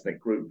mistreated ethnic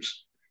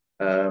groups.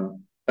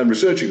 And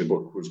researching the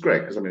book was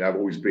great because, I've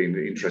always been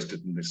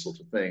interested in this sort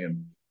of thing,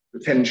 and the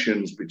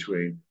tensions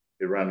between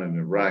Iran and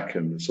Iraq,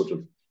 and the sort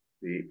of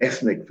the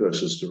ethnic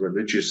versus the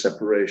religious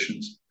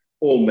separations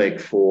all make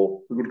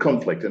for a good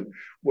conflict. And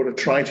what I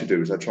try to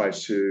do is I try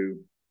to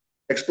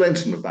explain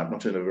some of that,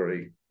 not in a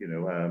very,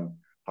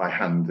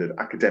 high-handed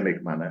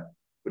academic manner,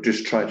 but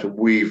just try to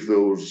weave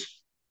those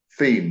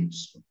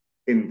themes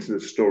into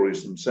the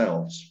stories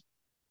themselves.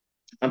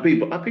 And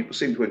people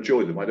seem to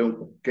enjoy them. I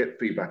don't get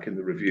feedback in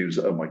the reviews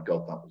that, oh my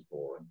God, that was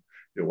boring.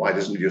 why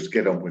doesn't he just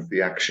get on with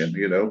the action?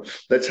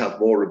 Let's have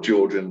more of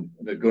George and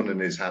a gun in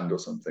his hand or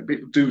something.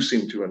 People do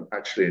seem to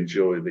actually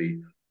enjoy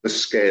the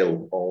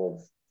scale of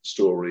the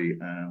story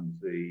and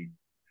the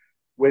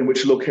way in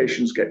which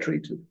locations get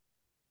treated.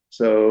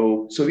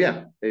 So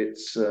yeah,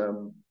 it's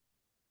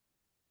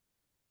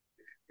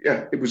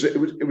it was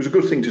a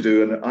good thing to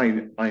do, and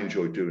I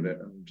enjoyed doing it.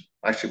 And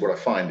actually, what I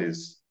find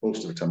is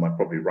most of the time I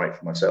probably write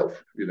for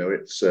myself.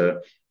 It's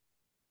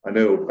I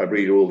know I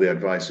read all the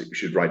advice that you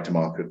should write to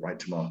market, and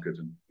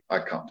I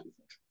can't do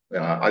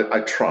that.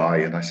 I try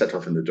and I set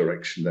off in the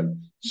direction,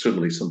 then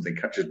suddenly something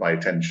catches my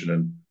attention,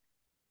 and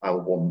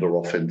I'll wander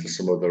off into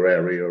some other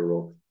area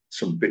or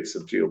some bits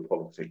of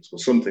geopolitics or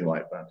something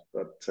like that.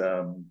 But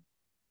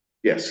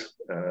yes,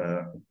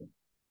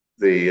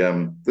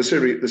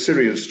 the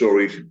Syrian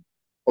story,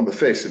 on the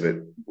face of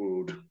it,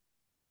 would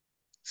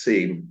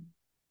seem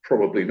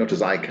probably not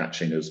as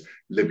eye-catching as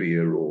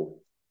Libya or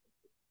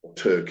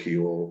Turkey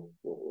or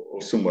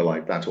somewhere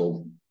like that,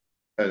 or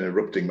an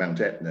erupting Mount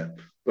Etna.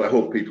 But I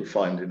hope people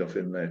find enough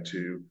in there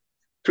to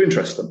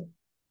interest them.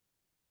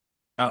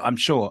 I'm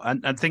sure.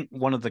 And I think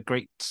one of the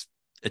great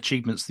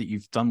achievements that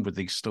you've done with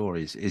these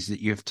stories is that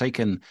you've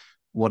taken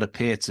what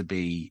appear to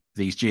be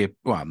these you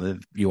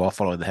are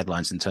following the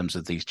headlines in terms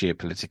of these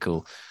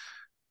geopolitical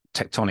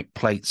tectonic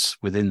plates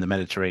within the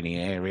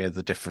Mediterranean area,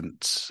 the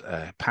different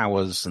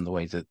powers and the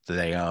way that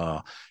they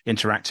are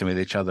interacting with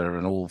each other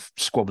and all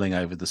squabbling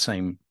over the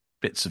same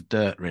bits of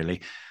dirt,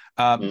 really.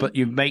 But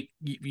you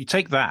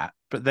take that,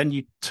 but then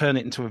you turn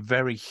it into a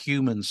very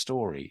human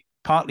story,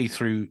 partly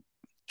through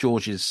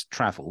George's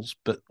travels,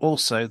 but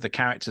also the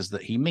characters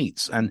that he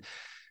meets. And,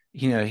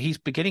 he's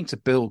beginning to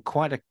build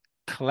quite a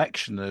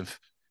collection of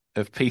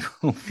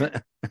people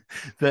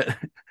that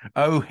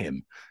owe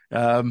him.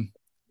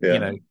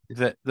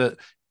 That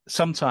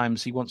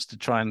sometimes he wants to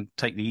try and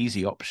take the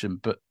easy option,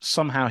 but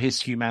somehow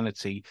his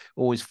humanity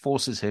always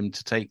forces him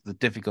to take the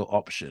difficult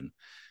option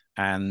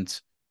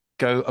and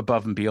go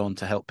above and beyond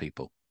to help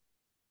people.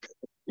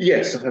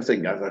 Yes, I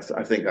think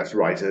that's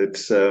right.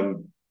 It's there's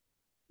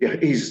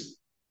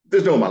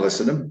no malice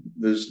in him.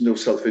 There's no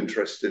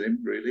self-interest in him,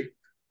 really.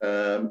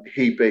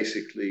 He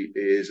basically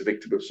is a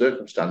victim of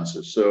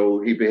circumstances, so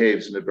he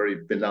behaves in a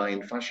very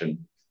benign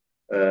fashion.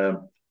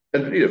 And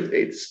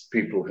it's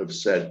people have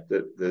said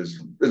that there's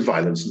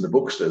violence in the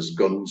books. There's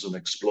guns and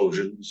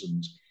explosions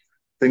and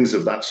things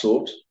of that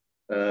sort.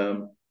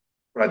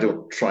 But I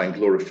don't try and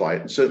glorify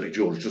it. And certainly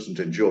George doesn't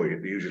enjoy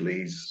it.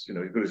 Usually he's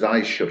got his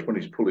eyes shut when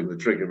he's pulling the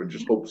trigger and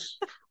just hopes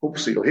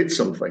he'll hit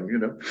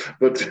something.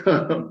 But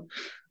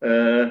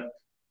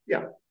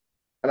yeah,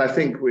 and I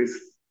think we're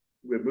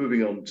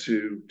moving on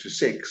to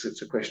 6.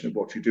 It's a question of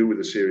what you do with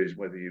the series,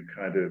 whether you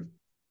kind of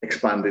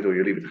expand it or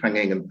you leave it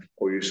hanging,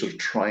 or you sort of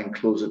try and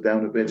close it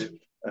down a bit.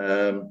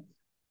 So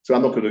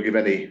I'm not going to give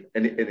any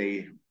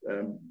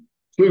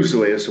clues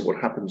away as to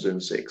what happens in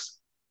 6.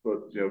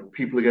 But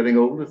people are getting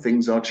older,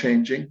 things are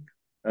changing,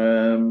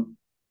 and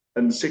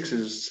 6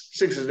 has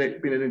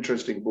been an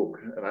interesting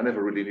book, and I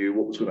never really knew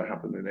what was going to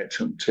happen in it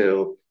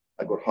until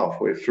I got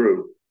halfway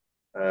through.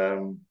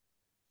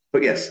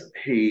 But yes,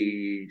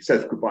 he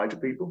says goodbye to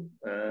people,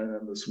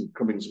 and there's some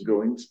comings and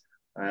goings,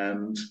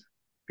 and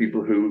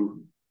people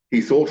who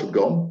he thought had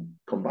gone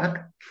come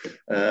back,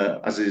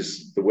 as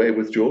is the way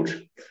with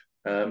George.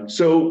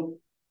 So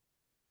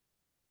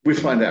we'll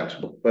find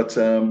out. But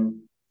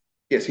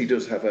yes, he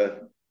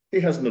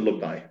has an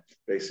alumni,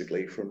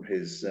 basically, from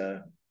his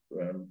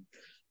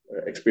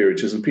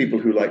experiences. And people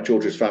who like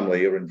George's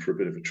family are in for a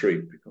bit of a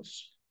treat,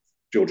 because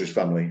George's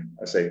family,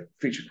 I say,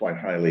 feature quite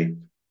highly.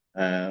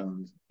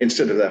 And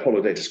instead of their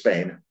holiday to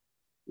Spain,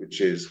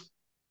 which is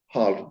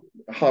a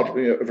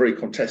very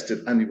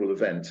contested annual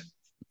event,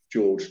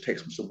 George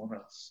takes them somewhere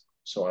else.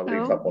 So I'll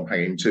leave that one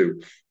hanging too.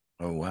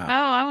 Oh, wow.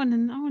 Oh, I want to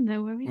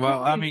know where he goes.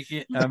 Well, I mean,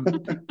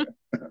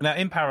 now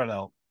in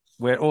parallel,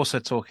 we're also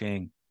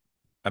talking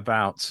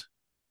about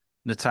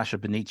Natasha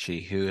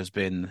Benici, who has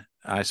been,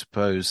 I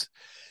suppose,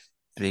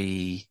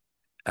 the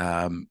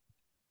on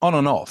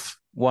and off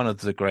one of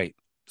the great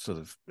sort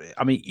of,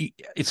 I mean,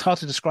 it's hard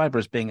to describe her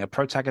as being a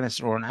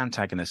protagonist or an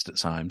antagonist at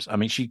times. I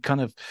mean, she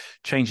kind of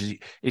changes.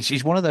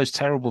 She's one of those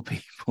terrible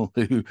people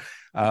who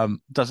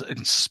does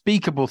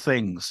unspeakable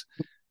things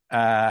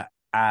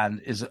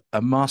and is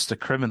a master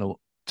criminal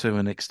to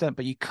an extent,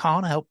 but you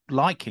can't help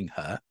liking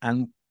her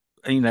and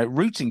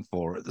rooting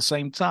for her at the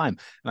same time.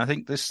 And I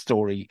think this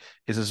story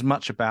is as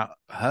much about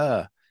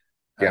her.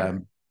 Yeah.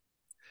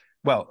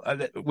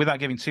 Without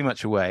giving too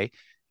much away,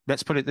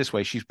 let's put it this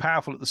way: she's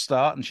powerful at the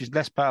start, and she's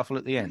less powerful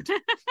at the end.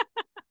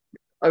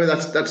 I mean,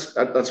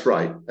 that's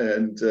right.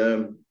 And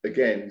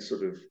again,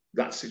 sort of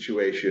that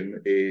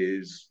situation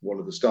is one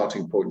of the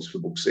starting points for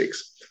book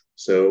 6.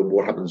 So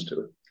what happens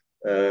to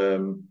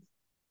her?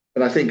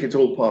 And I think it's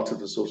all part of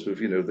the sort of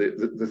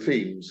the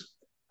themes.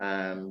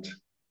 And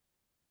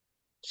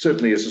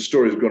certainly, as the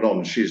story's gone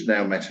on, she's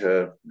now met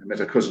her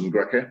cousin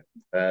Greca,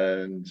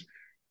 and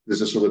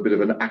there's a sort of bit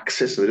of an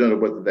axis. They don't know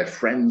whether they're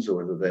friends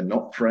or whether they're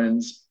not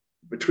friends.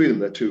 Between them,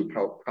 they're two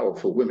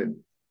powerful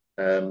women,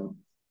 and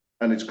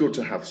it's good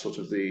to have sort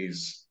of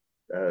these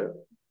uh,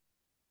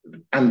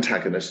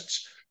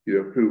 antagonists,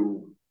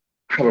 who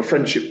have a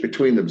friendship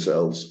between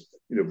themselves,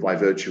 by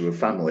virtue of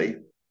family.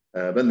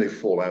 Then they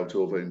fall out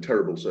over in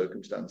terrible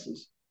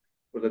circumstances.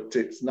 But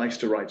it's nice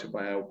to write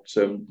about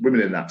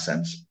women in that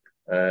sense,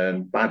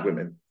 and bad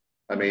women.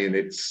 I mean,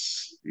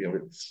 it's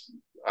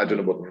I don't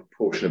know what the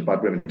proportion of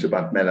bad women to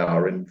bad men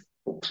are in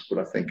books, but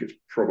I think it's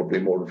probably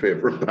more in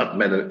favour of bad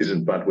men than it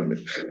isn't bad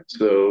women.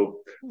 So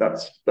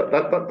that's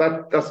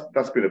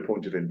been a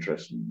point of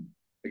interest. And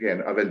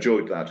again, I've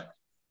enjoyed that.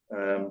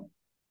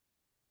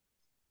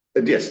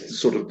 And yes,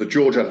 sort of the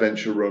George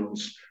adventure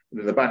runs, and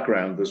in the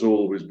background, there's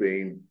always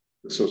been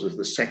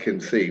the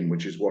second theme,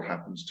 which is what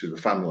happens to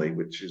the family,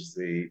 which is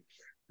the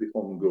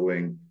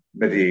ongoing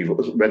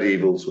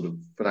medieval sort of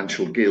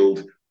financial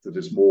guild that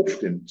has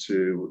morphed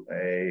into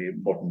a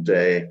modern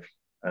day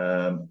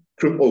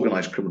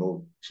organized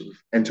criminal sort of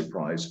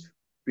enterprise,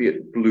 be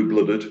it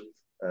blue-blooded,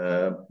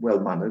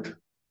 well-mannered,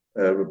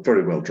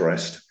 very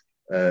well-dressed,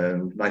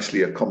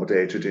 nicely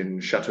accommodated in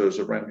chateaus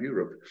around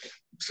Europe.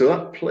 So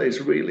that plays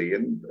really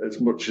in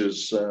as much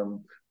as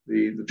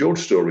the George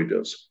story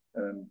does.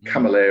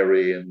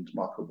 Camilleri and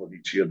Marco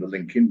Bonici are the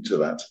link into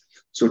that.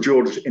 So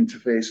George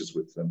interfaces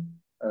with them.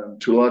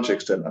 To a large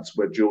extent, that's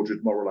where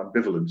George's moral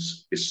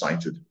ambivalence is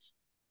cited.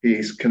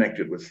 He's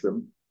connected with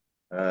them.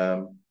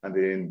 And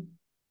in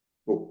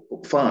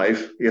book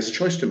 5, he has a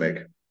choice to make.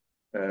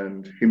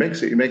 And he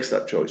makes it. He makes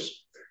that choice.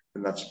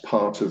 And that's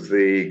part of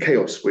the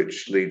chaos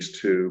which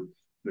leads to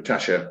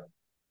Natasha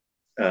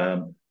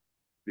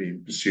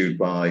being pursued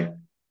by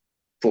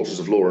forces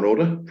of law and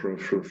order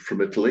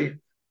from Italy.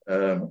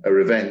 A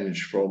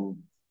revenge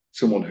from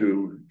someone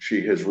who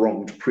she has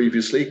wronged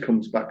previously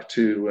comes back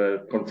to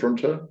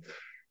confront her.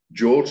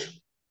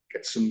 George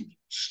gets some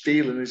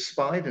steel in his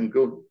spine and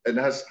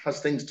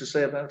has things to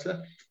say about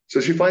her.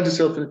 So she finds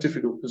herself in a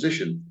difficult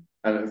position.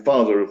 And her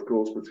father, of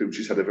course, with whom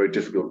she's had a very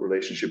difficult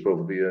relationship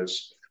over the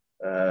years,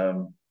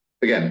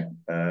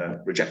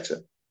 rejects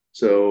her.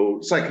 So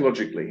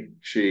psychologically,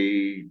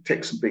 she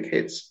takes some big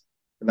hits,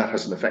 and that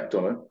has an effect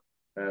on her.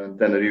 And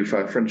then a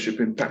newfound friendship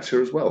impacts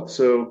her as well.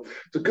 So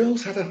the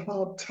girl's had a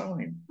hard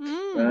time.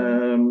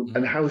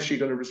 And how is she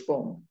going to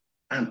respond?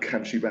 And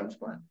can she bounce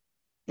back?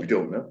 We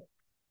don't know.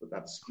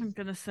 But I'm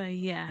going to say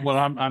yeah. Well,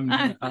 I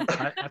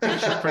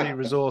think she's pretty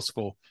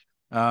resourceful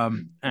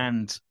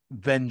and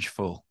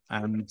vengeful.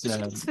 And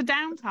it's for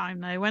downtime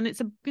though, when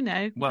it's a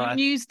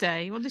news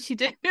day. What does she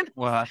do?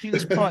 Well, I think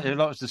there's quite a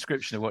lot of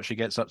description of what she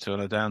gets up to on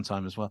her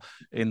downtime as well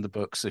in the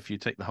books, if you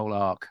take the whole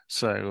arc.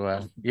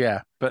 So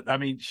but I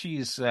mean, she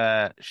is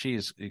an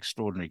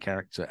extraordinary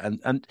character,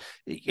 and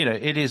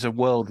it is a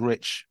world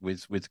rich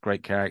with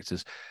great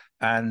characters,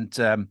 and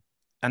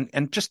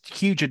just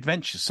huge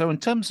adventures. So in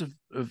terms of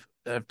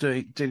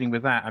dealing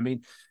with that, I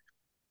mean,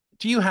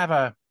 do you have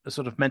a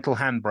sort of mental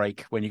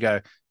handbrake when you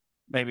go,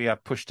 maybe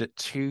I've pushed it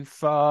too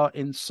far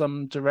in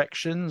some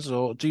directions?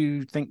 Or do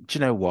you think, do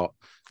you know what?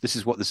 This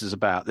is what this is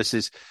about. This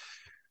is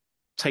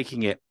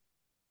taking it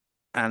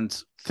and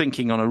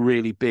thinking on a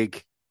really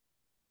big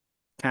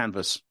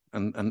canvas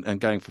and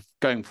going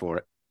for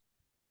it.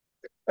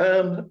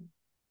 I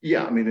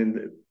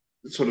mean,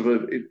 there's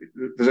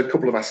a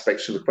couple of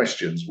aspects to the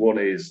questions. One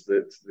is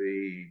that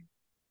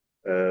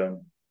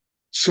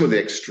some of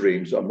the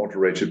extremes are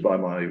moderated by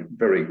my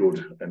very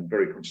good and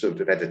very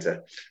conservative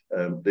editor,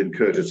 Lynn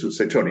Curtis, who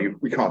said, Tony,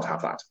 we can't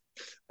have that.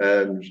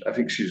 And I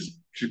think she's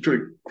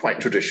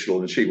quite traditional,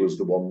 and she was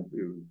the one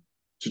who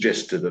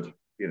suggested that,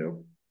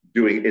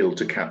 doing ill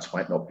to cats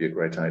might not be a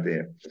great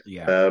idea.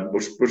 Yeah.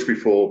 Much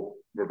before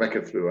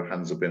Rebecca threw her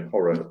hands up in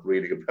horror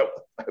reading about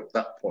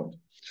that point.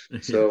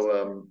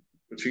 So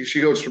but she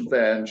goes from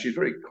there, and she's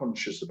very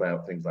conscious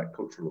about things like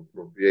cultural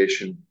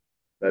appropriation,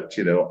 that,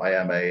 I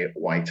am a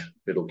white,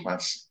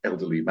 middle-class,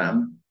 elderly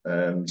man,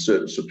 and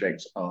certain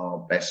subjects are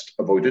best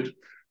avoided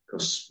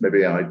because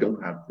maybe I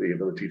don't have the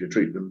ability to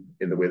treat them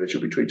in the way they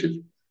should be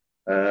treated.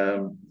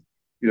 I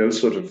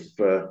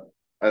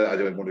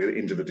don't want to get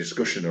into the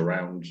discussion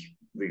around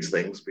these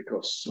things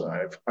because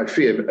I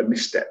fear a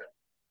misstep,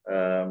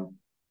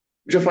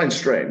 which I find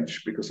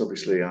strange because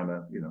obviously I'm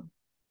a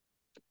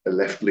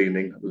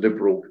left-leaning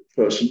liberal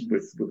person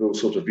with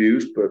those sort of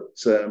views, but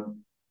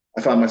I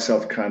find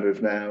myself kind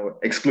of now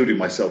excluding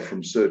myself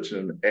from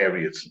certain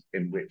areas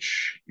in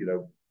which,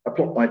 a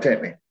plot might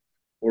take me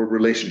or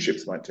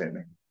relationships might take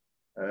me.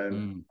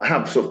 I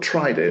have sort of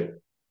tried it,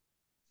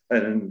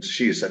 and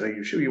she has said, are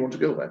you sure you want to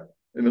go there?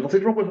 And there's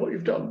nothing wrong with what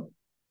you've done.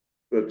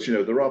 But,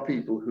 there are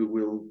people who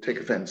will take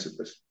offence at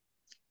this.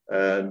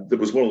 There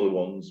was one of the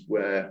ones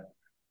where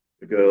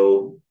the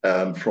girl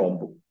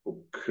from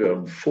book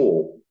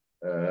 4,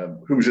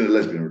 who was in a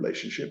lesbian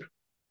relationship,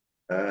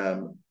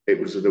 there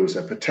was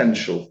a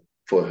potential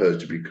for her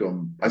to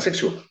become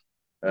bisexual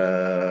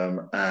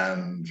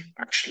and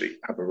actually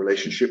have a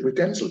relationship with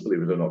Denzel,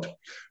 believe it or not.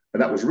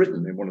 And that was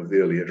written in one of the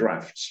earlier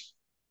drafts.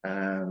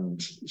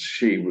 And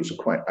she was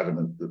quite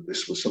adamant that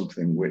this was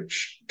something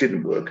which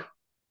didn't work.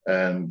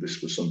 And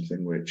this was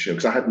something which,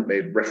 because I hadn't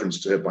made reference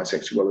to her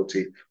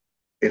bisexuality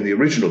in the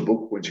original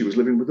book when she was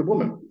living with a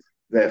woman.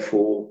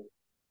 Therefore,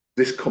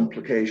 this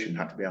complication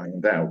had to be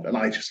ironed out, and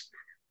I just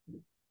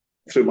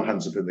threw my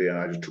hands up in the air.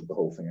 I just took the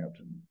whole thing out,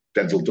 and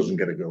Denzel doesn't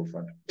get a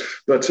girlfriend.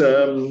 But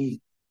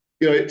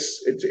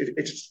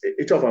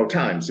it's of our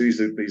times.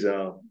 These are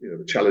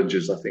the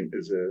challenges, I think,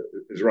 as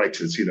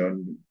writers,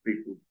 and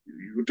people,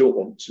 you don't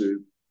want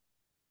to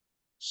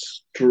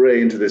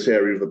stray into this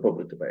area of the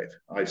public debate.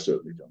 I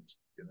certainly don't.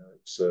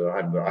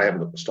 I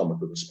haven't got the stomach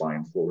or the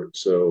spine for it,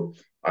 so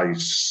I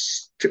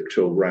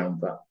tiptoe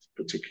around that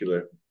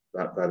particular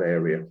that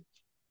area.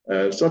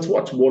 So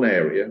that's one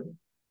area.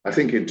 I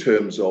think in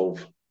terms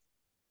of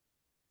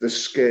the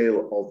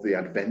scale of the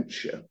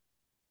adventure,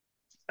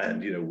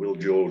 and will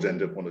George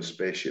end up on a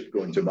spaceship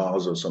going to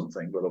Mars or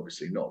something? Well,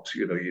 obviously not.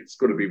 It's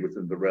got to be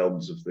within the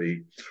realms of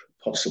the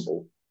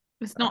possible.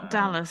 It's not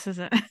Dallas, is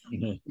it?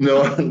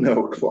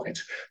 No, quite.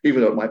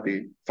 Even though it might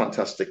be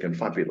fantastic and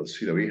fabulous,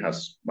 he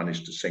has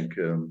managed to sink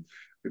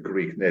the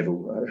Greek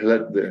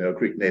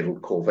naval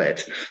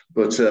corvette,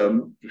 but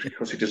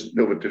because he doesn't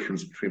know the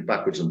difference between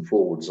backwards and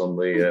forwards on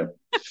the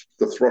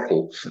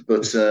throttle.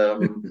 But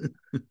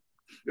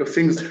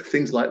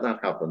things like that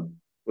happen.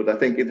 But I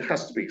think it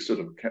has to be sort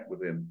of kept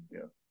within,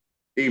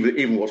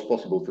 even what's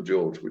possible for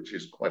George, which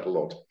is quite a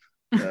lot.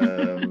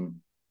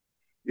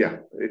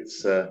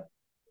 It's.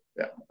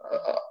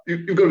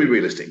 You've got to be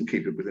realistic and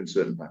keep it within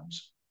certain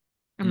bounds.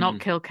 And not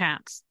kill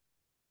cats.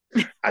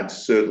 And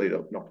certainly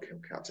not kill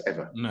cats,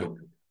 ever. No.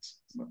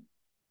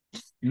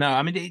 No,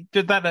 I mean,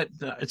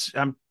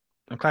 I'm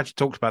glad you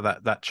talked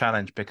about that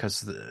challenge,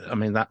 because,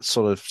 that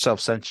sort of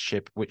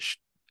self-censorship, which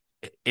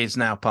is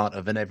now part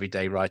of an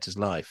everyday writer's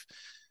life.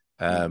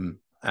 In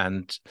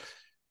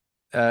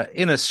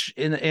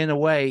a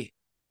way,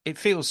 it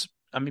feels,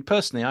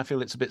 personally, I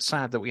feel it's a bit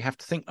sad that we have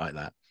to think like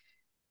that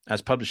as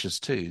publishers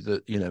too,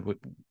 that,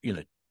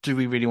 do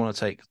we really want to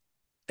take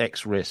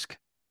X risk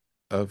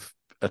of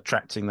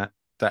attracting that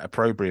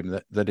opprobrium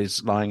that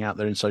is lying out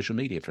there in social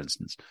media, for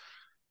instance?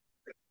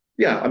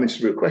 Yeah, it's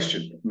a real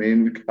question.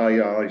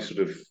 I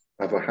sort of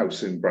have a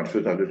house in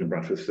Bradford. I lived in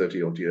Bradford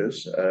 30 odd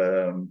years,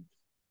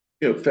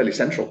 fairly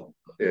central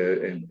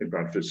in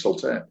Bradford,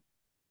 Saltaire.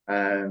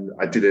 And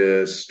I did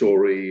a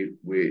story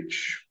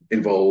which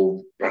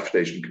involved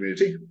Bradford Asian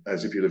community,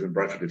 as if you live in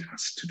Bradford, it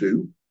has to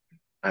do.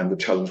 And the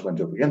challenge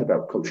went up again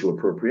about cultural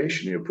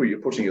appropriation. You're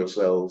putting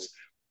yourselves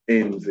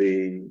in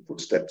the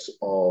footsteps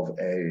of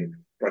a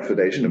Bradford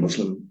Asian, a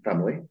Muslim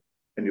family,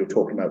 and you're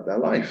talking about their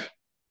life.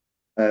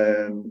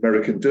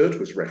 American Dirt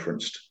was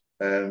referenced.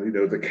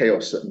 The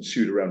chaos that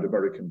ensued around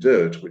American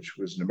Dirt, which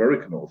was an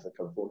American author,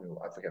 California,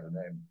 I forget her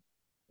name.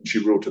 And she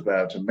wrote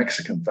about a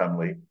Mexican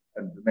family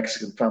and the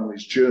Mexican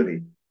family's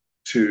journey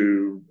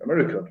to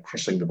America,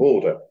 crossing the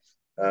border.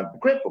 A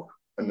great book.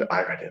 And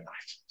I read it, and I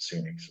didn't see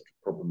any sort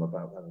of problem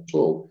about that at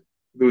all.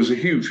 There was a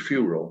huge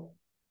furor,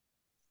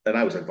 and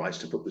I was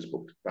advised to put this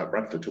book about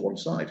Bradford to one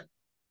side.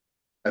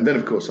 And then,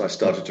 of course, I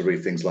started to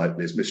read things like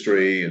Liz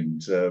Mystery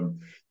and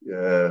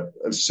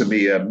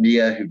Samia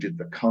Mia, who did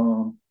The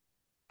Calm.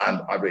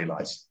 And I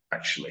realized,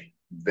 actually,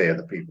 they're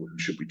the people who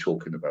should be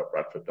talking about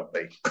Bradford, not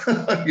me.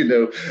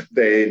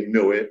 They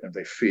know it and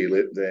they feel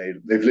it.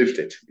 They've lived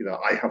it.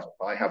 I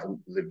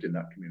haven't lived in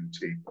that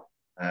community.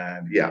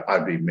 And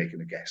I'd be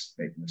making a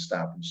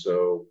stab. And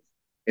so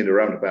in a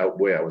roundabout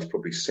way, I was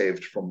probably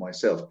saved from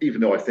myself,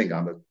 even though I think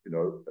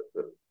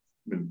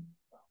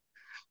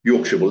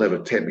Yorkshire will never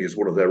take me as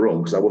one of their own,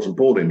 because I wasn't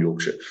born in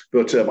Yorkshire.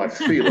 But I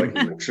feel like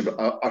a Yorkshireman.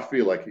 I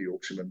feel like a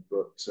Yorkshireman.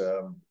 But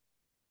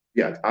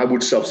I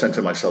would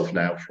self-censor myself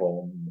now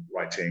from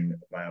writing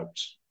about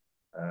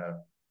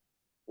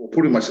or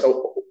putting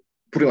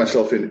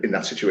myself in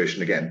that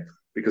situation again,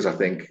 because I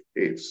think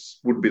it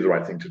wouldn't be the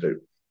right thing to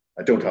do.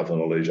 I don't have the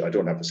knowledge. I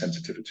don't have the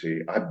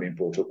sensitivity. I haven't been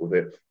brought up with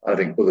it. I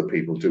think other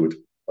people do it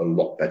a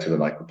lot better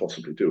than I could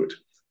possibly do it.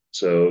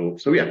 So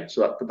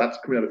that's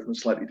coming at it from a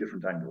slightly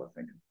different angle, I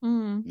think.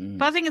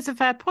 But I think it's a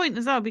fair point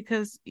as well,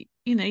 because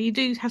you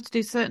do have to do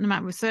a certain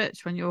amount of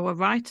research when you're a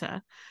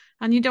writer,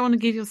 and you don't want to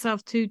give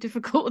yourself too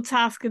difficult a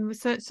task and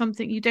research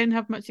something you don't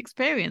have much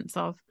experience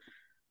of.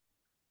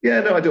 Yeah,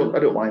 no, I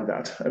don't mind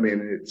that.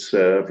 It's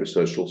I've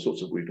researched all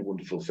sorts of weird and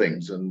wonderful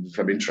things, and if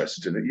I'm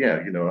interested in it,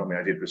 I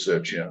did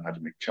research, how to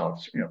make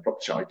proper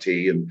chai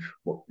tea, and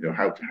what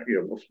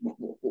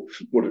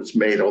it's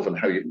made of, and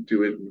how you can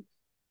do it, and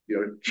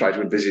try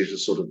to envisage the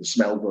sort of the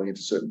smell going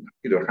into certain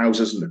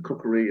houses and the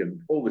cookery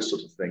and all this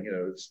sort of thing.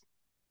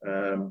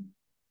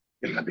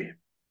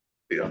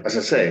 As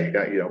I say,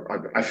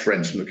 I have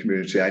friends from the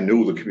community. I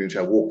know the community.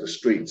 I walk the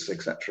streets,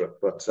 etc.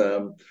 But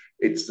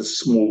it's the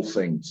small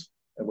things.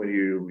 And when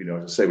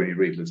as I say, when you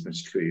read Liz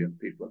Mystery and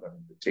people like that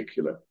in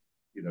particular,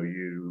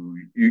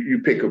 you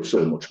pick up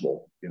so much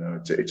more.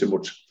 It's a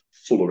much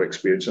fuller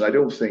experience, and I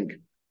don't think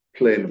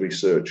plain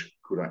research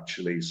could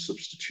actually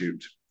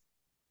substitute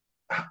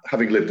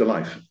having lived a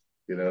life.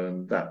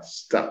 And that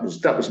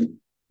was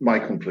my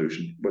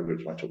conclusion, whether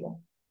it's right or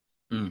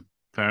wrong.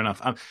 Fair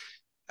enough.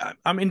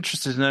 I'm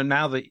interested to know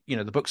now that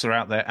the books are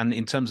out there, and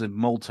in terms of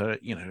Malta,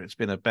 it's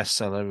been a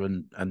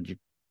bestseller, and you've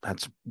had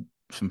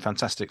some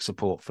fantastic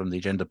support from the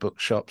Agenda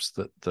bookshops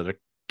that are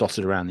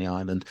dotted around the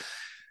island.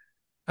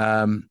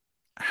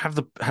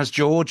 Has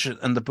George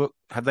and the book,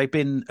 have they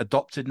been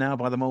adopted now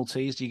by the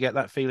Maltese? Do you get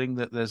that feeling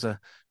that there's a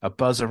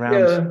buzz around?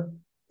 Yeah,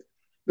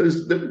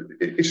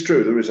 it's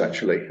true. There is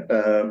actually.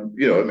 I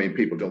mean,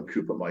 people don't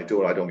coop at my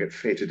door. I don't get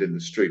feted in the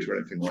street or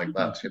anything like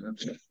that.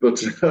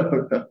 But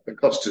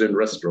accosted in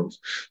restaurants.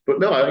 But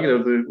no,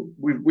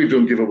 we've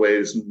done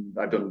giveaways and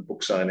I've done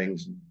book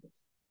signings and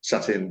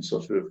sat in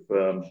sort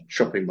of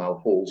shopping mall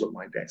halls at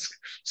my desk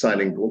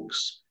signing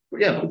books.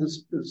 But yeah,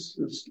 there's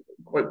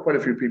quite a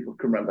few people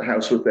come around the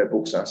house with their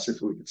books, asked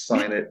if we could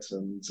sign it,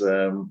 and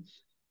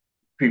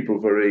people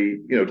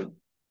very, my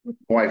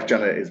wife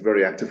Janet is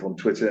very active on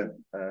Twitter,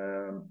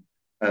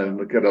 and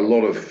we get a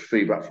lot of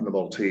feedback from the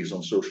Maltese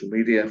on social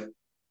media.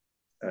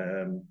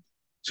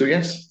 So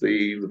yes,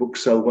 the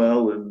books sell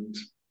well, and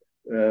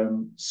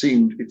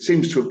it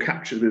seems to have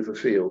captured a bit of a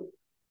feel.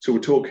 So we're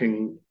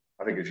talking,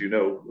 I think, as you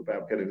know,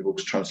 about getting the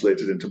books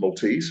translated into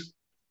Maltese.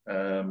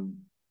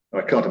 I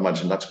can't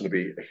imagine that's going to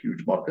be a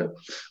huge market.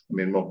 I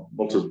mean,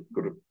 Malta's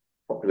got a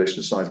population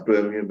the size of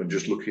Birmingham, and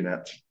just looking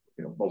at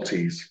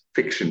Maltese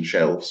fiction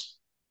shelves,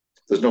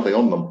 there's nothing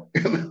on them.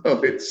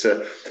 It's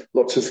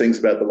lots of things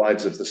about the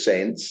lives of the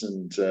saints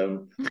and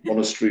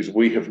monasteries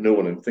we have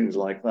known and things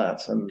like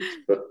that.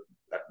 But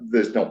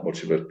there's not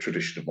much of a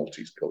tradition of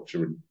Maltese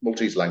culture and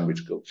Maltese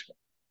language culture.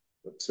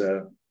 But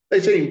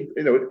they seem,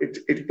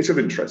 it's of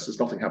interest. There's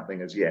nothing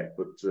happening as yet,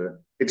 but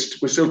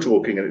we're still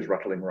talking and it's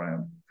rattling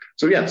around.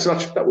 So yeah, so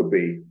that would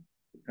be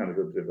kind of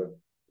a bit of a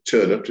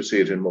turn up to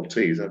see it in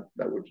Maltese. That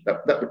would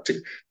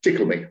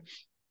tickle me.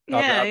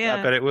 Yeah,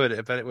 I bet it would.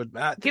 I bet it would.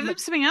 Give them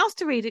something else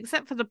to read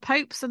except for the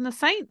popes and the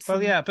saints.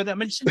 Well, yeah, but I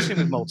mean, it's interesting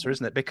with Malta,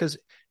 isn't it? Because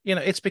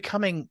it's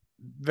becoming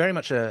very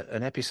much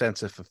an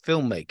epicenter for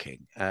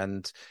filmmaking.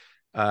 And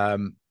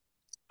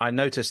I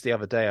noticed the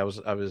other day I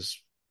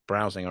was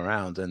browsing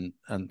around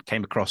and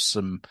came across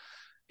some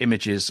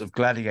images of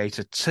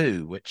Gladiator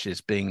 2, which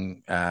is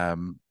being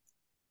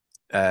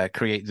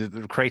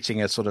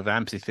creating a sort of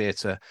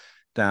amphitheater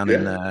down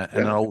in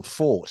an old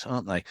fort,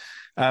 aren't they?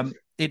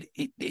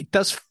 It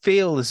does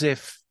feel as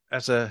if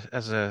as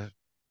a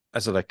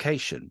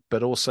location,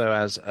 but also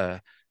as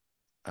a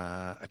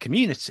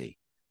community,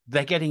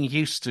 they're getting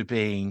used to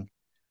being,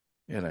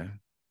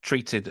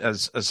 treated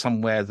as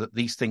somewhere that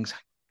these things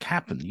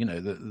happen.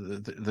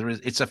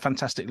 It's a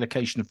fantastic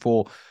location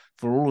for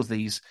all of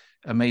these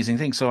amazing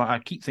things. So I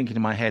keep thinking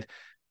in my head,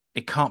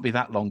 it can't be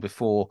that long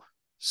before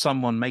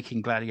someone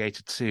making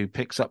Gladiator 2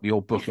 picks up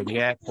your book at the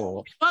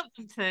airport. Want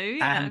them to,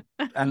 yeah.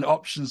 and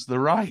options the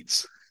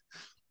rights.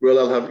 Well,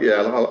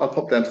 I'll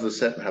pop down to the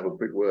set and have a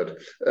quick word.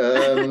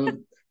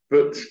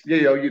 But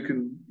you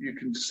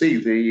can see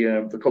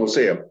the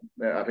Colosseum.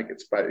 I think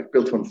it's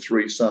built on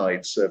three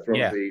sides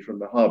from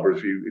the harbour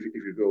if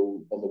you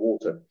go on the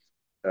water,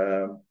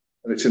 and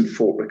it's in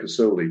Fort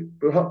Ricasoli.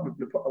 But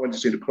I went to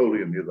see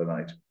Napoleon the other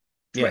night.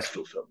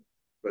 Dreadful film.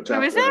 But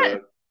is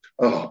it?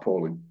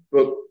 Appalling.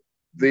 But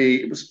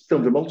it was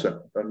filmed in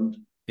Malta, and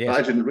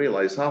I didn't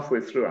realise halfway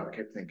through. I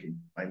kept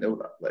thinking, I know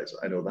that place.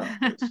 I know that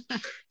place.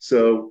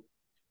 So.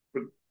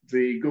 But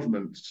the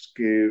government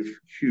give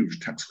huge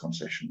tax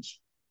concessions.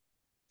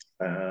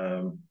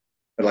 And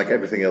like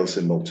everything else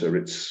in Malta,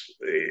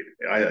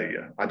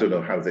 I don't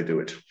know how they do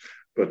it,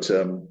 but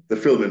the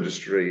film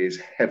industry is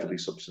heavily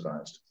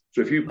subsidised.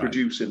 So if you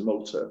produce in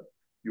Malta,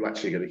 you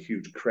actually get a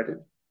huge credit,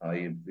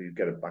 i.e. you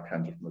get it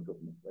backhanded from the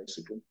government,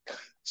 basically.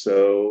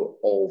 So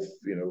of,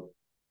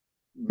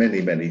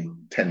 many, many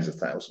tens of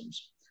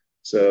thousands.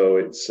 So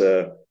it's,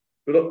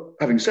 but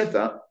having said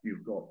that,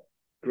 you've got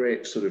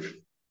great sort of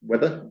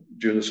weather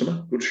during the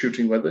summer, good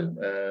shooting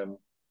weather.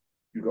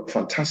 You've got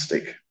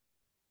fantastic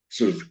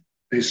sort of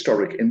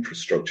historic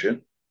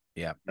infrastructure.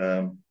 Yeah.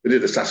 They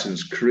did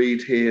Assassin's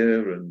Creed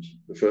here, and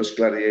the first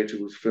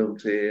Gladiator was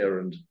filmed here.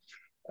 And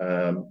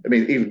I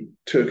mean, even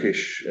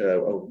Turkish,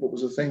 what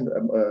was the thing?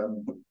 I'm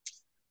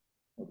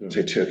going to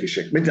say Turkish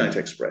Midnight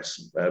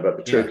Express, about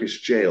the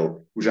Turkish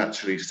jail, was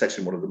actually set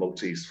in one of the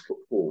Maltese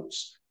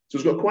forts. So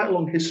it's got quite a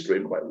long history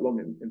and quite a long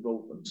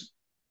involvement.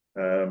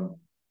 The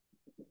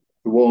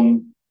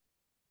one,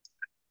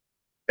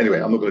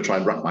 anyway, I'm not going to try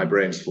and wrap my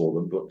brains for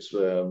them, but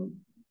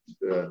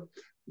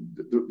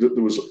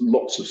there was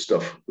lots of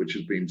stuff which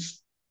has been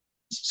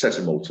set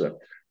in Malta.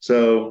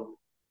 So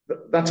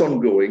that's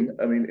ongoing.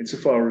 I mean,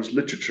 insofar as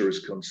literature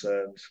is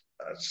concerned,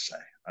 as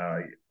I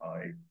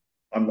say,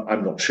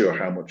 I'm not sure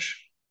how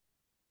much.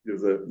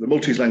 The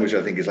Maltese language,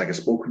 I think, is like a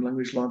spoken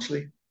language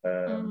largely.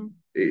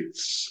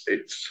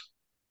 It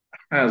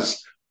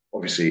has,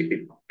 obviously,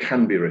 it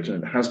can be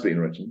written, it has been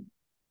written,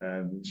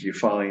 and you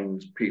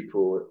find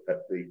people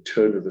at the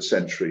turn of the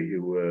century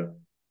who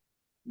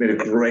made a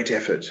great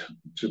effort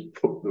to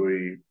put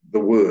the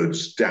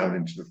words down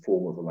into the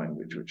form of the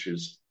language, which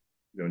is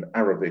an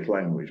Arabic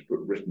language,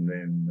 but written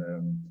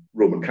in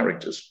Roman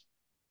characters.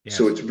 Yes.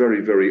 So it's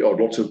very, very odd.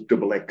 Lots of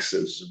double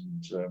X's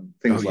and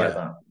things like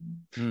that.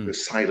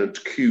 There's silent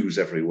Q's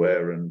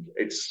everywhere, and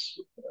it's.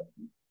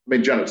 I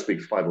mean, Janet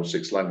speaks 5 or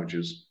 6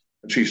 languages,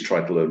 and she's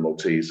tried to learn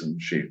Maltese, and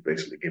she's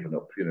basically given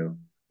up.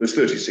 There's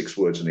 36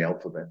 words in the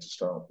alphabet to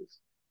start with.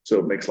 So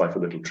it makes life a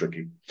little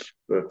tricky.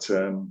 But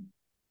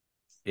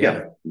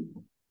Yeah.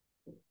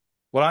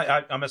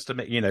 Well, I must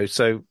admit,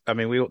 so I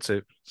mean, we ought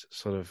to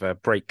sort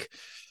of break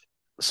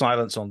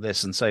silence on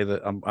this and say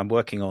that I'm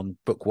working on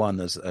book one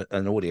as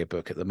an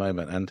audiobook at the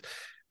moment,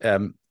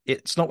 and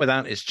it's not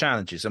without its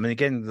challenges. I mean,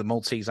 again, the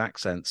Maltese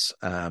accents.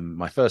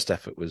 My first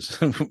effort was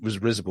was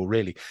risible,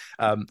 really.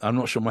 I'm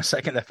not sure my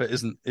second effort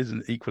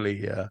isn't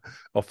equally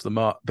off the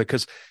mark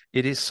because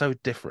it is so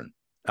different.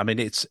 I mean,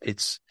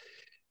 it's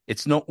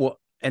not what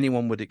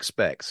anyone would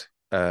expect,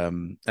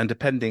 and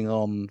depending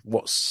on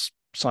what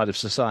side of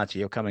society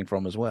you're coming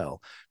from as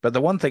well. But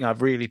the one thing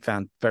I've really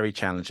found very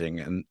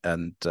challenging,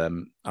 and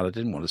I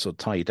didn't want to sort of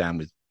tie you down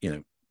with,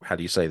 how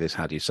do you say this?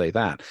 How do you say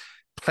that?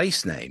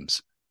 Place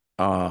names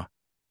are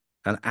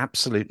an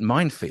absolute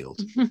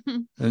minefield.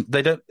 And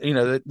they don't,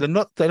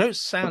 they don't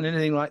sound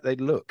anything like they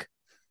look.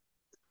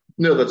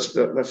 No,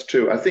 that's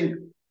true. I think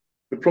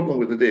the problem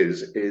with it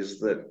is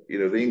that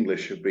the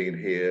English have been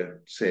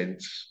here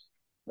since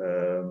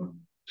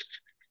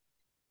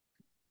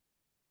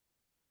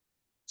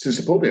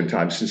Napoleon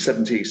times, since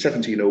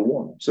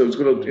 1701. So it's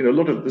got there's a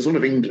lot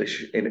of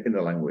English in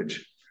the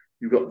language.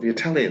 You've got the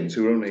Italians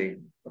who are only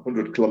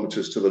 100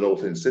 kilometers to the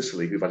north in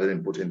Sicily who've had an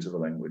input into the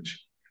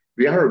language.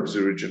 The Arabs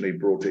originally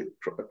brought it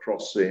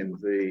across in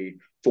the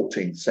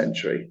 14th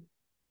century.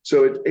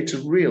 So it's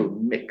a real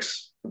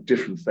mix of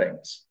different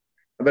things.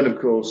 And then, of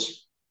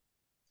course,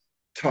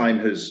 time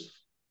has,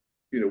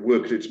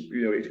 worked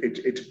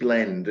it's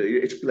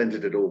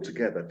blended it all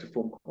together to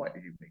form quite a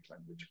unique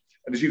language.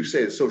 And as you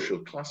say, the social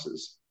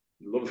classes,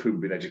 a lot of whom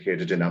have been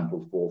educated in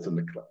Ampleforth and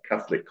the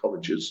Catholic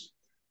colleges,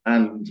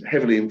 and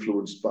heavily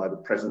influenced by the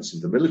presence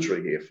of the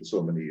military here for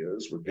so many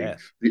years, with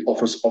the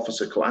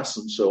officer class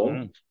and so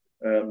on.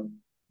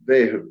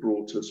 They have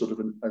brought a sort of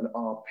an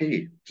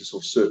RP to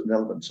sort of certain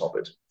elements of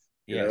it.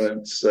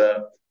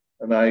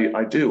 And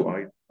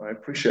I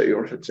appreciate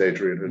your efforts,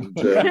 Adrian, and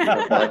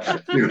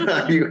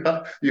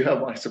you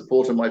have my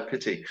support and my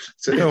pity.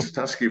 So it's a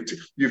task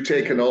you've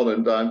taken on,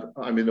 and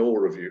I'm in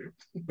awe of you.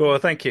 Well,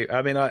 thank you.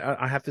 I mean,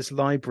 I have this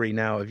library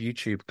now of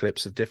YouTube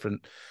clips of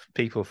different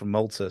people from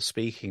Malta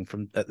speaking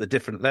at the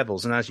different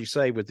levels, and as you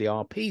say, with the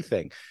RP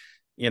thing,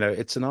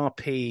 it's an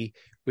RP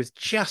with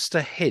just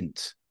a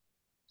hint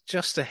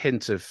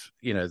of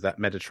that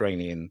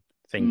Mediterranean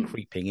thing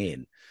creeping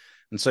in.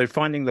 And so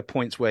finding the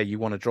points where you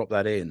want to drop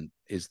that in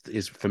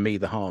is for me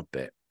the hard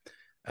bit.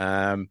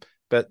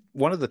 But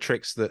one of the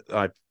tricks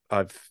that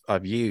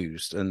I've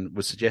used and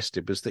was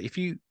suggested was that if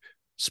you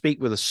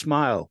speak with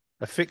a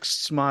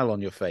fixed smile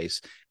on your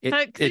face,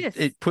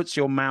 it puts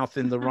your mouth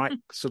in the right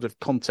sort of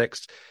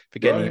context for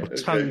getting your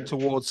tongue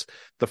towards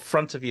the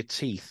front of your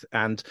teeth.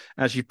 And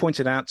as you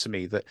pointed out to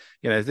me that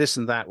this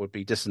and that would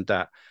be this and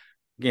that,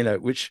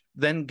 which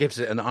then gives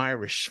it an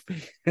Irish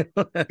feel.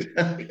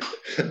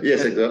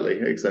 Yes,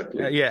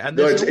 exactly.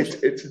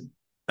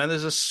 And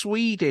there's a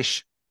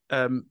Swedish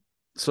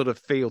sort of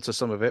feel to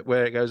some of it,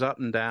 where it goes up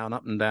and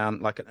down,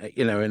 like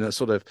in a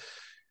sort of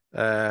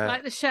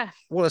like the chef.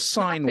 Well, a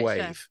sine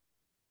wave,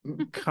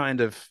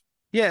 kind of.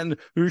 Yeah, and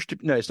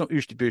no, it's not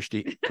ushti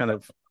bushti, kind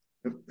of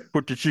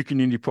put the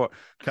chicken in your pot,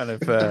 kind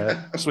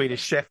of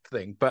Swedish chef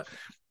thing. But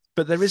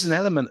there is an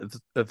element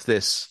of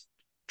this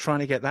trying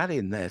to get that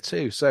in there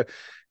too. So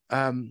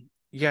I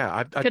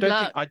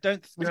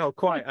don't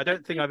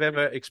think I've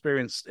ever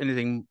experienced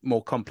anything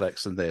more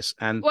complex than this.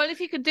 And well,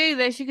 if you could do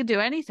this, you could do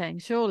anything,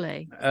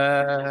 surely.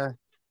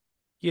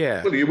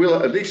 Yeah. Well, you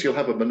will. At least you'll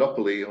have a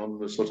monopoly on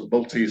the sort of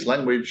Maltese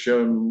language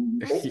audio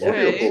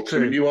books. I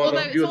mean,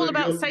 it's all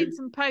about saints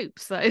and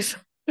popes, though.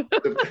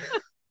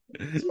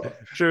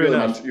 True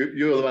enough.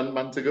 You're the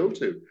man to go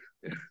to.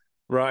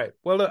 Right.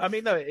 Well, look, I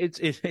mean, no, it's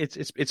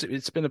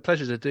been a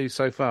pleasure to do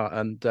so far,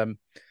 and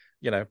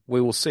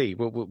we will see.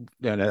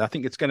 I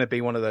think it's going to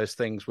be one of those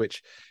things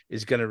which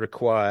is going to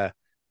require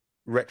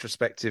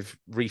retrospective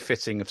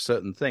refitting of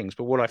certain things.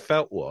 But what I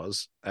felt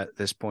was at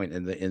this point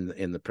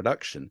in the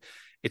production,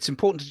 it's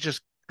important to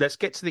just let's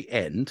get to the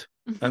end,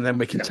 and then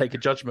we can take a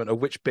judgment of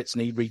which bits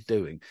need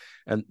redoing.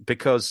 And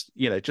because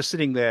just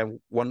sitting there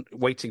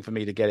waiting for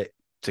me to get it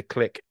to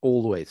click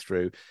all the way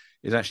through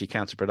is actually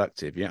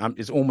counterproductive.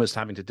 It's almost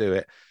having to do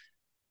it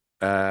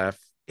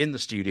in the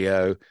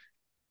studio,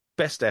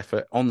 best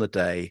effort on the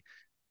day,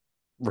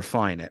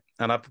 refine it.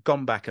 And I've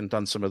gone back and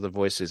done some of the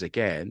voices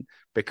again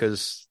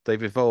because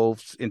they've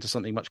evolved into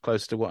something much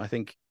closer to what I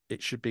think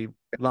it should be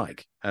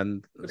like.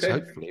 And so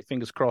hopefully,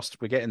 fingers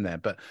crossed, we're getting there.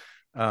 But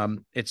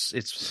it's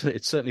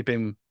certainly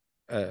been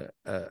a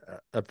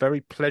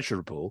very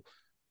pleasurable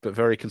but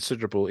very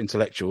considerable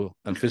intellectual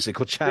and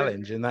physical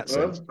challenge in that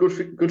sense. Good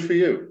for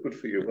you.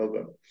 Well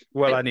done.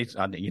 Well, I need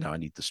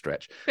the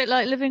stretch. A bit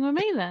like living with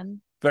me,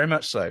 then. Very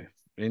much so.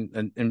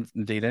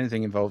 Indeed,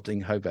 anything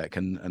involving Hobeck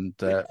and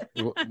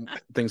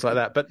things like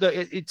that. But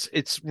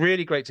it's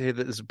really great to hear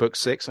that there's a book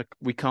 6.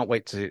 We can't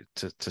wait to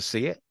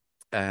see it,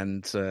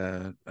 and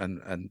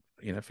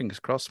fingers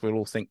crossed we'll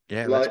all think,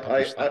 let's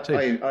publish that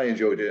too. I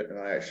enjoyed it, and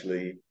I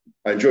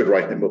enjoyed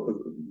writing it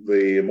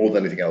more than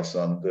anything else,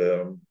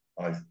 and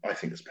I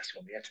think it's the best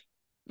one yet.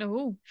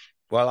 Oh,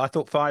 Well, I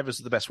thought 5 was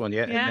the best one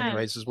yet, in Yeah. many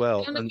ways as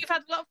well. And And you've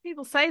had a lot of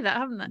people say that,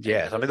 haven't they?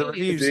 yes, I mean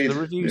Indeed, the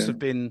reviews yeah. have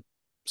been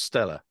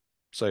stellar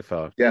so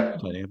far. Yeah,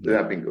 Tony, haven't they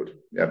have been good.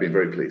 Yeah, I've been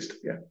very pleased.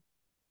 Yeah.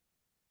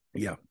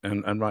 Yeah,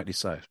 and rightly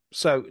so.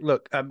 So,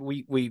 look,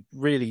 we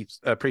really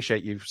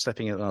appreciate you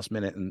stepping in at the last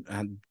minute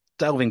and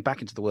delving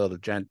back into the world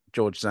of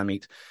George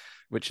Zammit,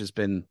 which has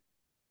been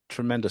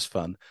tremendous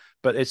fun.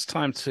 But it's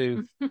time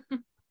to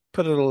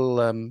put a little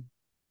spanner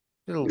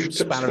in the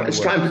works.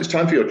 It's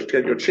time for you to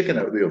get your chicken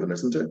out of the oven,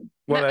 isn't it?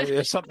 Well,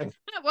 there's something.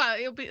 Well,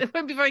 it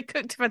won't be very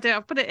cooked if I do.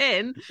 I put it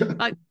in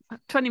like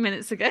 20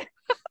 minutes ago.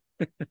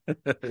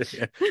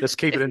 Yeah, let's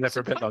keep it in there for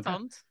a bit longer.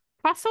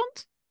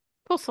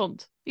 Poisson.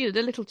 You know,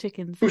 the little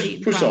chickens.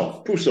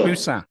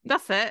 Poussin.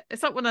 That's it.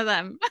 It's not one of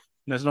them.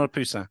 No, it's not a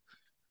poussin.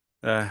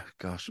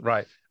 Gosh.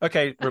 Right.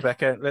 Okay,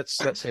 Rebecca,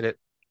 let's hit it.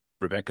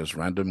 Rebecca's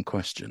random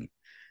question.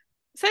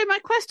 So my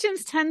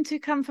questions tend to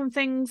come from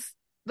things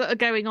that are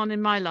going on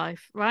in my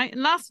life, right?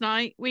 And last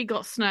night we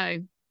got snow,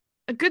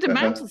 a good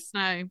amount of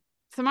snow.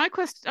 So my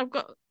question,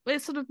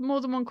 it's sort of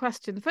more than one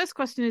question. The first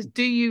question is,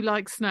 do you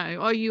like snow?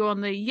 Are you on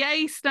the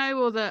yay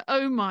snow or the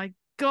oh my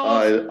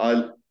god?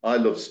 I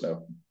love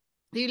snow.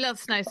 You love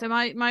snow. So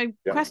my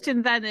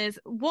question then is,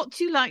 what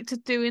do you like to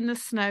do in the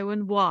snow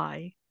and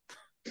why?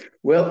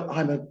 Well,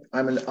 I'm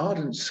an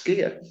ardent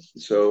skier,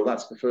 so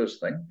that's the first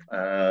thing.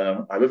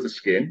 I love the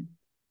skiing.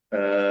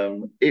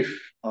 If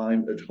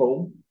I'm at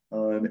home,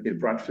 I'm in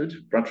Bradford.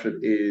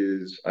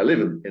 I live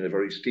in a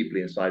very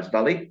steeply incised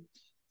valley.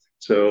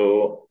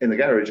 So in the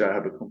garage, I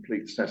have a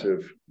complete set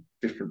of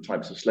different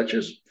types of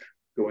sledges,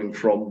 going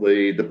from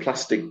the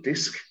plastic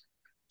disc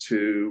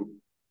to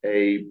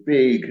a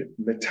big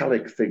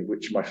metallic thing,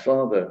 which my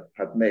father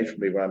had made for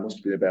me when I must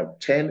have been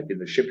about 10 in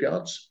the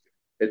shipyards.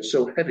 It's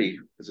so heavy,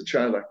 as a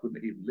child, I couldn't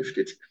even lift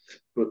it.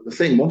 But the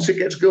thing, once it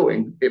gets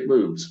going, it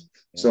moves.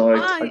 So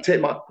I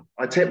take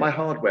my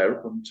hardware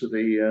up onto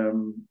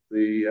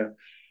the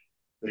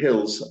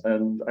hills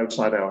and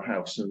outside our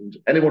house, and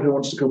anyone who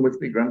wants to come with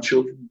me,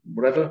 grandchildren,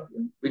 whatever,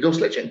 we go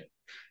sledging.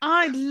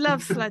 I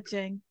love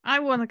sledging. I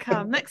want to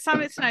come. Next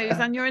time it snows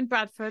and you're in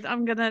Bradford,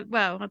 I'm going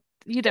to,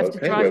 you'd have to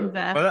drive me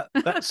there. Well,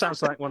 that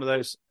sounds like one of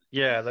those,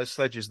 those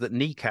sledges that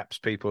kneecaps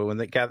people when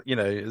they gather,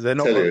 they're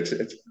not.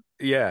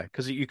 Yeah,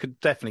 because you could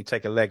definitely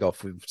take a leg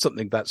off with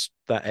something that's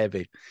that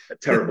heavy. A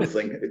terrible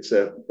thing. It's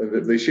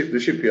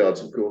the shipyards,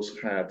 of course,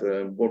 had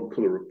one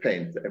colour of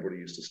paint that everybody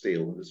used to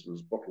steal, and this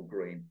was bottle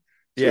green.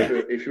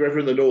 So if you're ever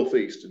in the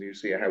northeast and you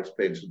see a house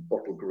painted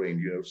bottle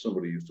green,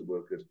 somebody used to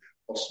work at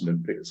Austin and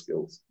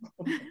Pickersgills.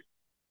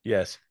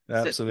 Yes,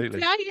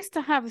 absolutely. So, I used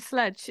to have a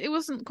sledge. It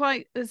wasn't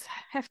quite as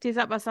hefty as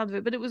that by the sound of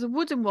it, but it was a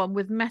wooden one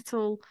with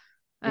metal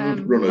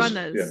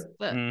runners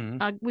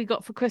that we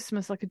got for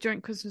Christmas, like a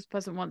joint Christmas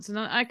present once. And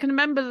I can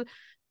remember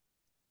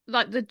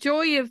like the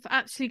joy of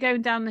actually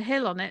going down the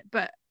hill on it,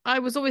 but I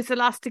was always the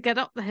last to get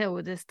up the hill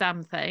with this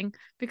damn thing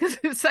because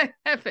it was so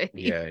heavy.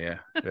 Yeah.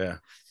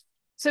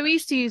 So we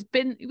used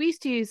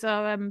to use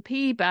our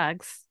PE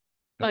bags,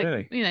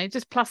 like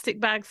just plastic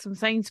bags from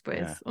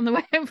Sainsbury's on the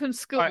way home from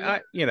school.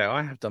 I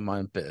have done my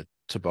own bit of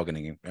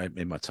tobogganing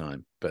in my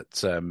time,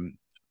 but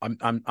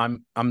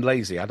I'm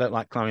lazy. I don't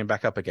like climbing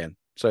back up again.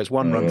 So it's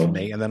one run for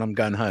me, and then I'm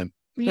going home.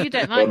 You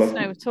don't like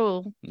snow at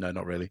all? No,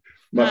 not really.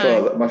 My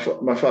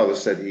father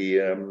said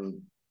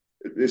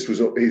this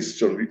was his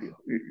sort of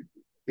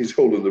his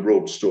hole in the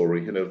road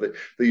story.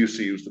 They used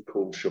to use the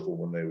coal shovel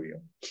when they were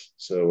young.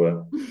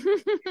 So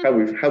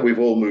how we've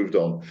all moved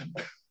on.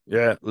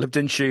 Yeah, lived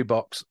in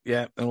shoebox.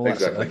 Yeah, and all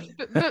exactly.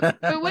 But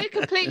we're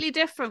completely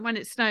different when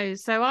it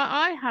snows. So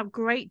I have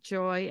great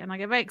joy and I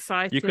get very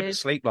excited. You couldn't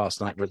sleep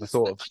last night with the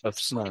thought of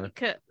snow.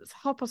 At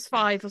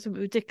 5:30 or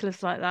something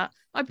ridiculous like that.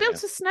 I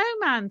built a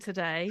snowman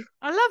today.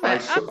 I love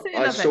it.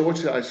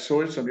 I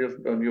saw it on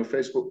your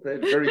Facebook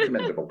page. Very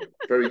commendable.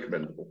 Very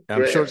commendable.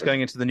 I'm sure it's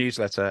going into the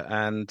newsletter.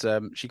 And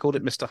she called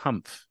it Mr.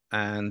 Humph.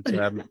 And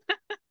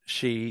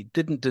she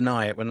didn't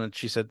deny it when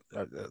she said,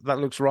 that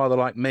looks rather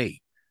like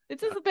me. It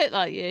does a bit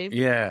like you.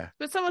 Yeah.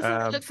 But someone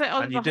said it looks like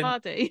Oliver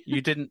Hardy.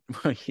 You didn't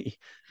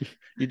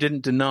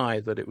deny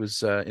that it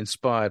was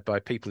inspired by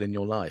people in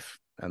your life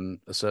and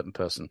a certain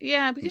person.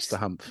 Yeah, because Mr.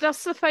 Humph.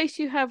 That's the face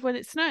you have when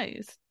it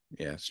snows.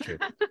 Yeah, it's true.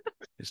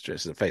 It's true.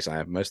 It's the face I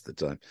have most of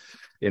the time,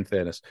 in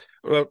fairness.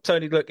 Well,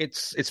 Tony, look,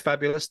 it's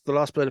fabulous. The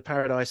Last Bird of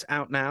Paradise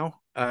out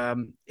now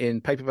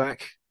in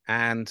paperback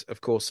and,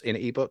 of course, in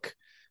ebook.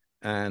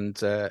 And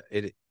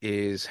it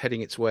is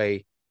heading its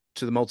way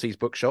to the Maltese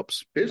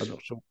bookshops. I'm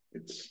not sure.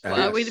 If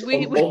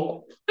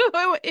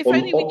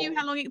only we knew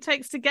how long it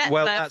takes to get there.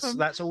 Well,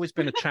 that's always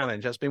been a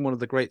challenge. That's been one of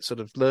the great sort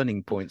of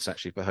learning points,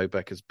 actually, for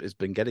Hobeck has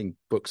been getting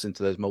books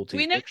into those Maltese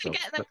bookshops. We know bookshops.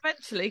 to get there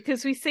eventually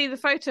because we see the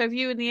photo of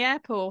you in the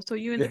airport or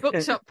you in the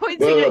bookshop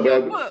pointing at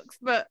your books.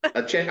 But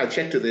I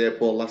checked at the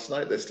airport last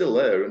night. They're still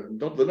there, and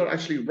they're not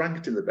actually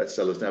ranked in the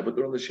bestsellers now, but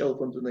they're on the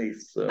shelf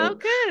underneath. So, oh,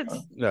 good.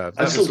 No,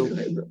 they're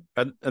in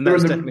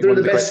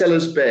the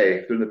bestsellers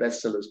bay. They're in the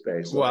bestsellers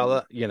bay. So.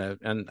 Well,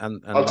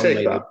 and I'll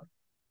take that.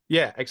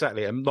 Yeah,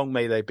 exactly. And long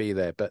may they be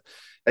there. But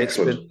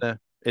excellent.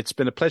 It's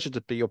been a pleasure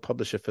to be your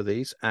publisher for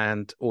these,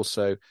 and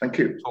also Thank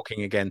you.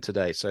 talking again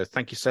today. So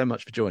thank you so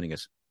much for joining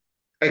us.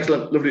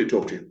 Excellent. Lovely to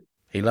talk to you.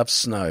 He loves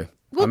snow.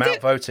 Well, I'm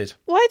outvoted.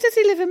 Why does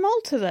he live in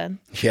Malta then?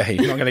 Yeah, he's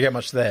not going to get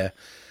much there.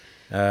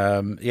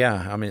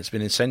 Yeah, I mean, it's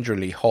been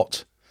incendiarily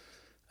hot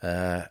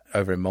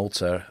over in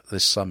Malta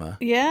this summer.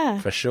 Yeah.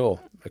 For sure.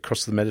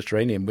 Across the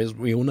Mediterranean,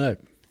 we all know.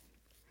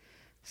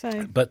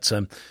 So, But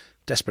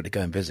desperate to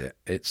go and visit.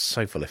 It's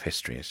so full of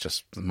history. It's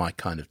just my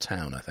kind of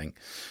town, I think,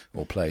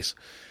 or place.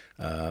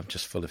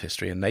 Just full of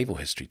history and naval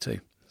history too.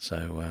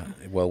 So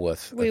well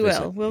worth a we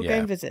visit. will. We'll go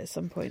and visit at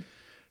some point.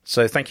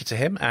 So thank you to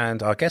him.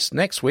 And our guest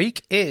next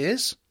week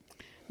is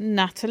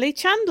Natalie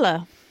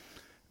Chandler.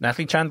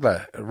 Natalie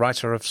Chandler,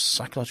 writer of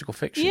psychological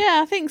fiction.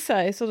 Yeah, I think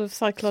so. Sort of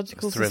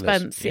psychological Thrillers,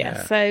 suspense. yeah.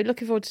 Yeah. So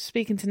looking forward to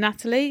speaking to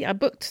Natalie. I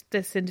booked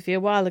this interview a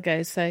while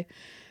ago, so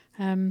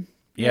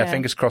Yeah,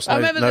 fingers crossed. I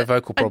remember No that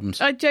vocal problems.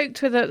 I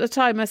joked with her at the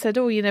time. I said,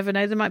 "Oh, you never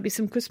know. There might be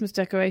some Christmas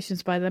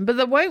decorations by then, but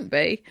there won't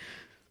be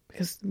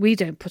because we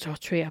don't put our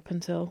tree up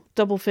until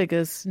double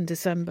figures in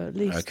December at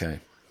least." Okay,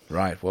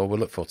 right. Well, we'll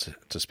look forward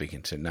to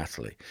speaking to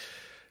Natalie.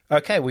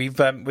 Okay, we've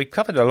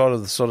covered a lot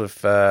of the sort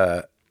of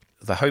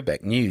the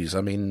Hobeck news.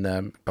 I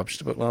mean,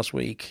 published a book last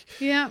week.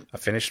 Yeah. I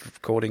finished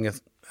recording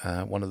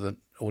one of the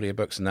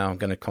audiobooks, and now I'm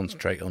going to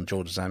concentrate on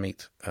George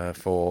Zammit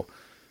for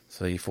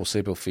the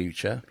foreseeable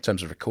future, in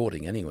terms of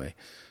recording anyway.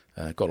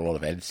 Got a lot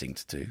of editing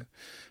to do.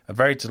 I'm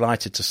very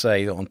delighted to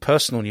say that on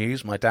personal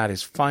news, my dad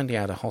is finally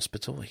out of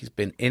hospital. He's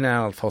been in and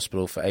out of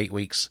hospital for 8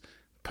 weeks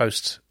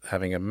post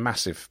having a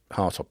massive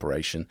heart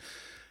operation.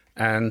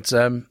 And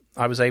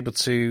I was able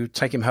to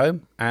take him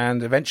home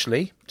and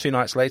eventually, 2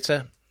 nights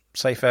later,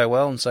 say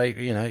farewell and say,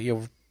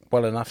 you're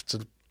well enough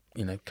to,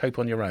 cope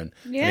on your own.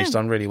 Yeah. And he's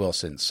done really well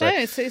since. So, No,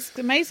 it's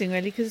amazing,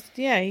 really, because,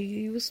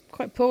 he was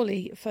quite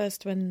poorly at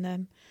first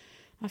when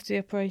after the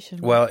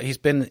operation. Well, he's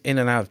been in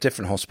and out of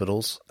different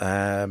hospitals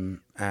and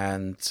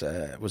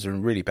was in a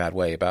really bad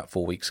way about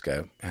 4 weeks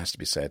ago, it has to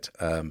be said.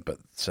 But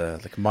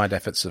the combined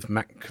efforts of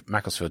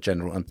Macclesfield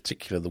General, and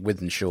particularly the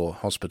Wythenshawe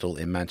Hospital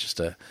in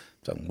Manchester,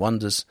 done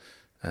wonders.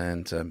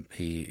 And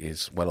he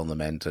is well on the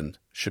mend and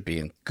should be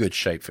in good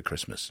shape for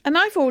Christmas. And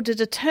I've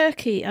ordered a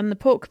turkey and the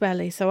pork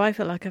belly, so I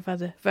feel like I've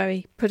had a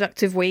very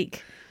productive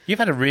week. You've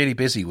had a really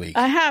busy week.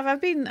 I have.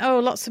 I've been,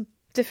 lots of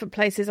different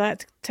places. I had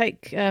to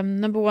take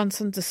number one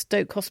son to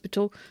Stoke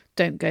Hospital.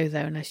 Don't go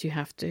there unless you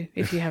have to,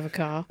 if you have a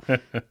car.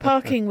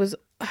 Parking was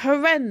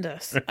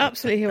horrendous,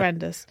 absolutely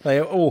horrendous.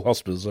 All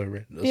hospitals are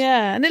horrendous.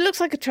 Yeah, and it looks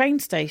like a train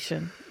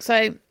station.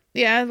 So,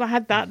 yeah, I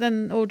had that,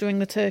 then ordering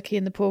the turkey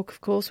and the pork,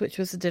 of course, which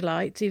was a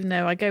delight, even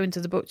though I go into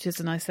the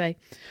butcher's and I say,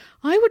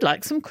 I would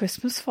like some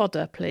Christmas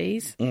fodder,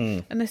 please.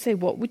 And they say,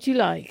 what would you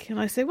like? And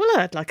I say, well,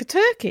 I'd like a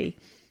turkey.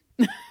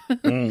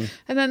 And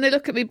then they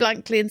look at me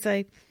blankly and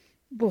say,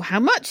 well, how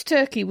much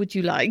turkey would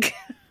you like?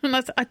 And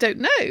I said, I don't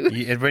know.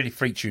 It really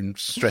freaks you and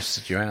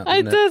stresses you out.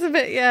 It does a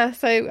bit, yeah.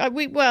 So,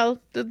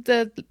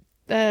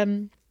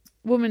 the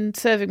woman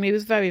serving me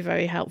was very,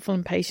 very helpful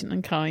and patient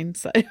and kind,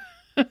 so...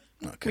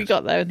 We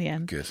got there in the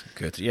end.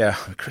 Good. Yeah,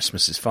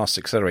 Christmas is fast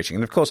accelerating.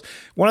 And, of course,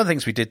 one of the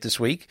things we did this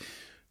week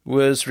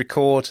was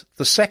record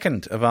the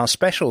second of our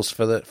specials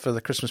for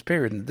the Christmas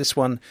period. And this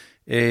one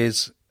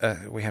is,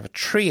 we have a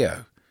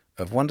trio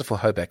of wonderful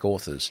Hobeck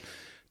authors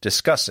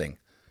discussing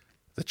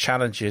the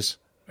challenges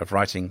of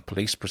writing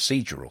police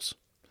procedurals.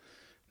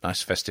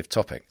 Nice festive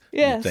topic,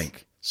 yes. you'd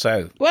think.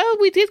 So, well,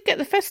 we did get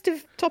the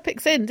festive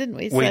topics in, didn't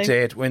we? We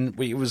did.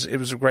 It was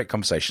a great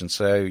conversation.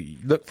 So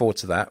look forward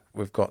to that.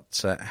 We've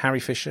got Harry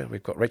Fisher,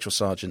 we've got Rachel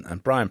Sargent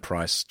and Brian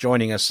Price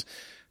joining us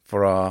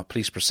for our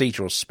police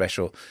procedurals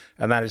special,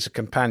 and that is a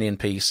companion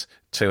piece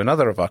to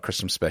another of our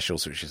Christmas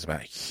specials, which is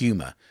about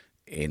humour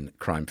in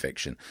crime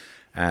fiction.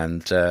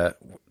 And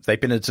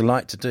they've been a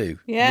delight to do.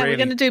 Yeah, really, we're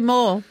going to do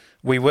more.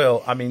 We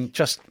will. I mean,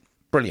 just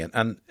brilliant,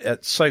 and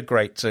it's so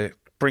great to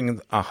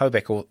bring our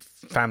Hobeck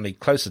family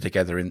closer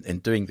together in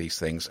doing these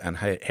things, and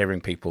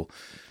hearing people,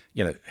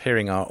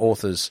 hearing our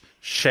authors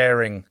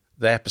sharing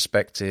their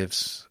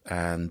perspectives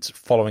and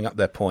following up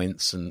their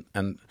points,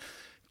 and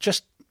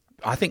just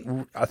I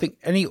think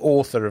any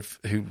author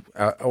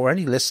or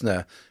any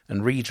listener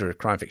and reader of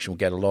crime fiction will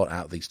get a lot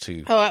out of these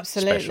two. Oh,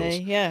 absolutely! Specials.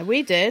 Yeah,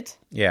 we did.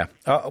 Yeah,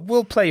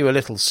 we'll play you a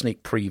little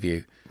sneak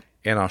preview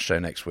in our show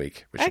next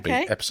week, which will be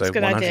episode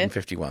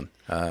 151.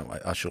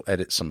 I shall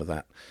edit some of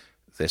that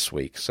this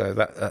week. So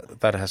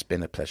that has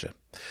been a pleasure,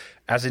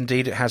 as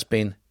indeed it has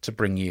been to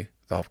bring you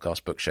the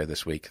Hobcast Book Show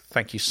this week.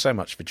 Thank you so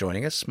much for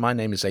joining us. My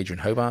name is Adrian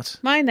Hobart.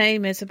 My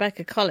name is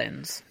Rebecca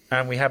Collins.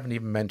 And we haven't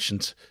even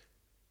mentioned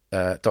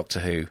Doctor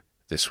Who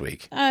this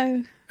week.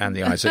 Oh. And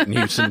the Isaac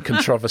Newton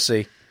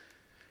controversy.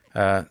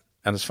 And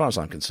as far as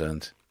I'm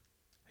concerned,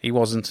 he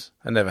wasn't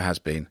and never has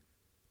been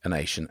an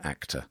Asian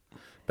actor.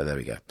 But there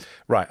we go.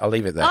 Right, I'll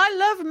leave it there.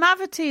 I love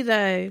Mavity,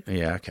 though.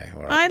 Yeah, okay.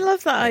 All right. I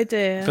love that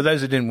idea. For those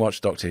who didn't watch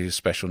Doctor Who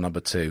special number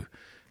 2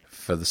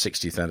 for the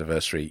 60th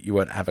anniversary, you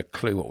won't have a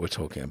clue what we're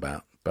talking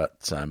about.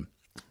 But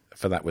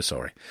for that, we're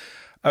sorry.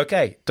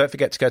 Okay, don't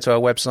forget to go to our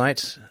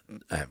website.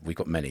 We've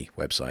got many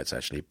websites,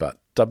 actually, but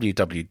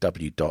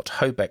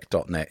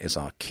www.hobeck.net is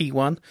our key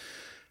one.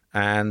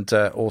 And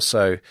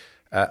also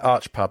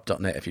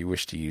archpub.net if you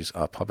wish to use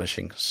our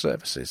publishing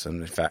services.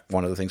 And in fact,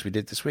 one of the things we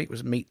did this week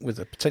was meet with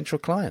a potential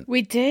client.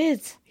 We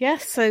did,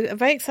 yes. So a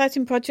very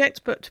exciting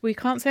project, but we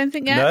can't say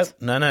anything yet.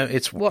 No.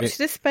 Watch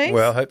this space.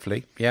 Well,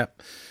 hopefully, yeah.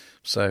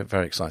 So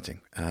very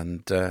exciting.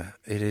 And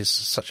it is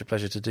such a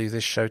pleasure to do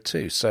this show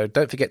too. So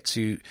don't forget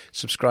to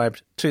subscribe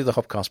to the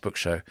Hobcast Book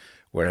Show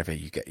wherever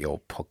you get your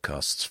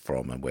podcasts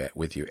from, and we're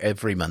with you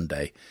every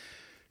Monday.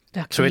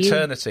 To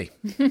eternity.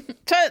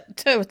 to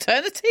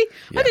eternity?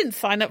 Yeah. I didn't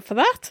sign up for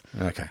that.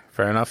 Okay,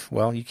 fair enough.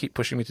 Well, you keep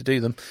pushing me to do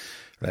them.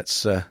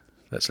 Let's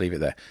leave it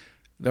there.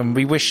 And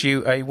we wish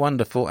you a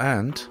wonderful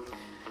and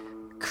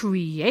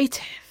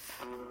creative.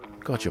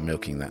 God, you're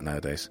milking that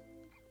nowadays.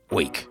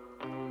 Week.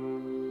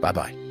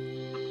 Bye-bye.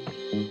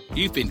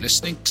 You've been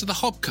listening to the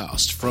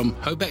Hobcast from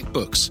Hobeck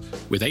Books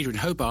with Adrian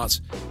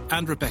Hobart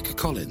and Rebecca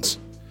Collins.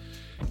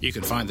 You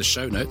can find the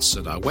show notes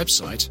at our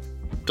website,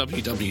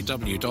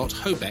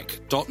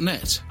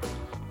 www.hobeck.net.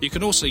 You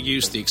can also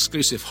use the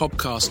exclusive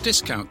Hobcast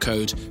discount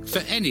code for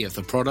any of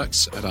the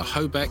products at our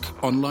Hobeck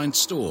online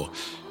store.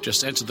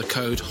 Just enter the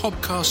code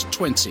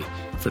HOBCAST20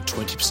 for a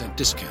 20%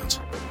 discount.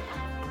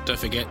 Don't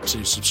forget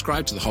to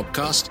subscribe to the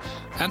Hobcast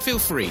and feel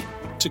free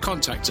to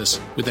contact us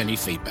with any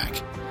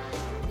feedback.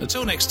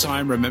 Until next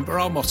time, remember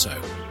our motto,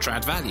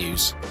 Trad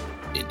Values,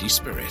 Indie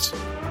Spirit.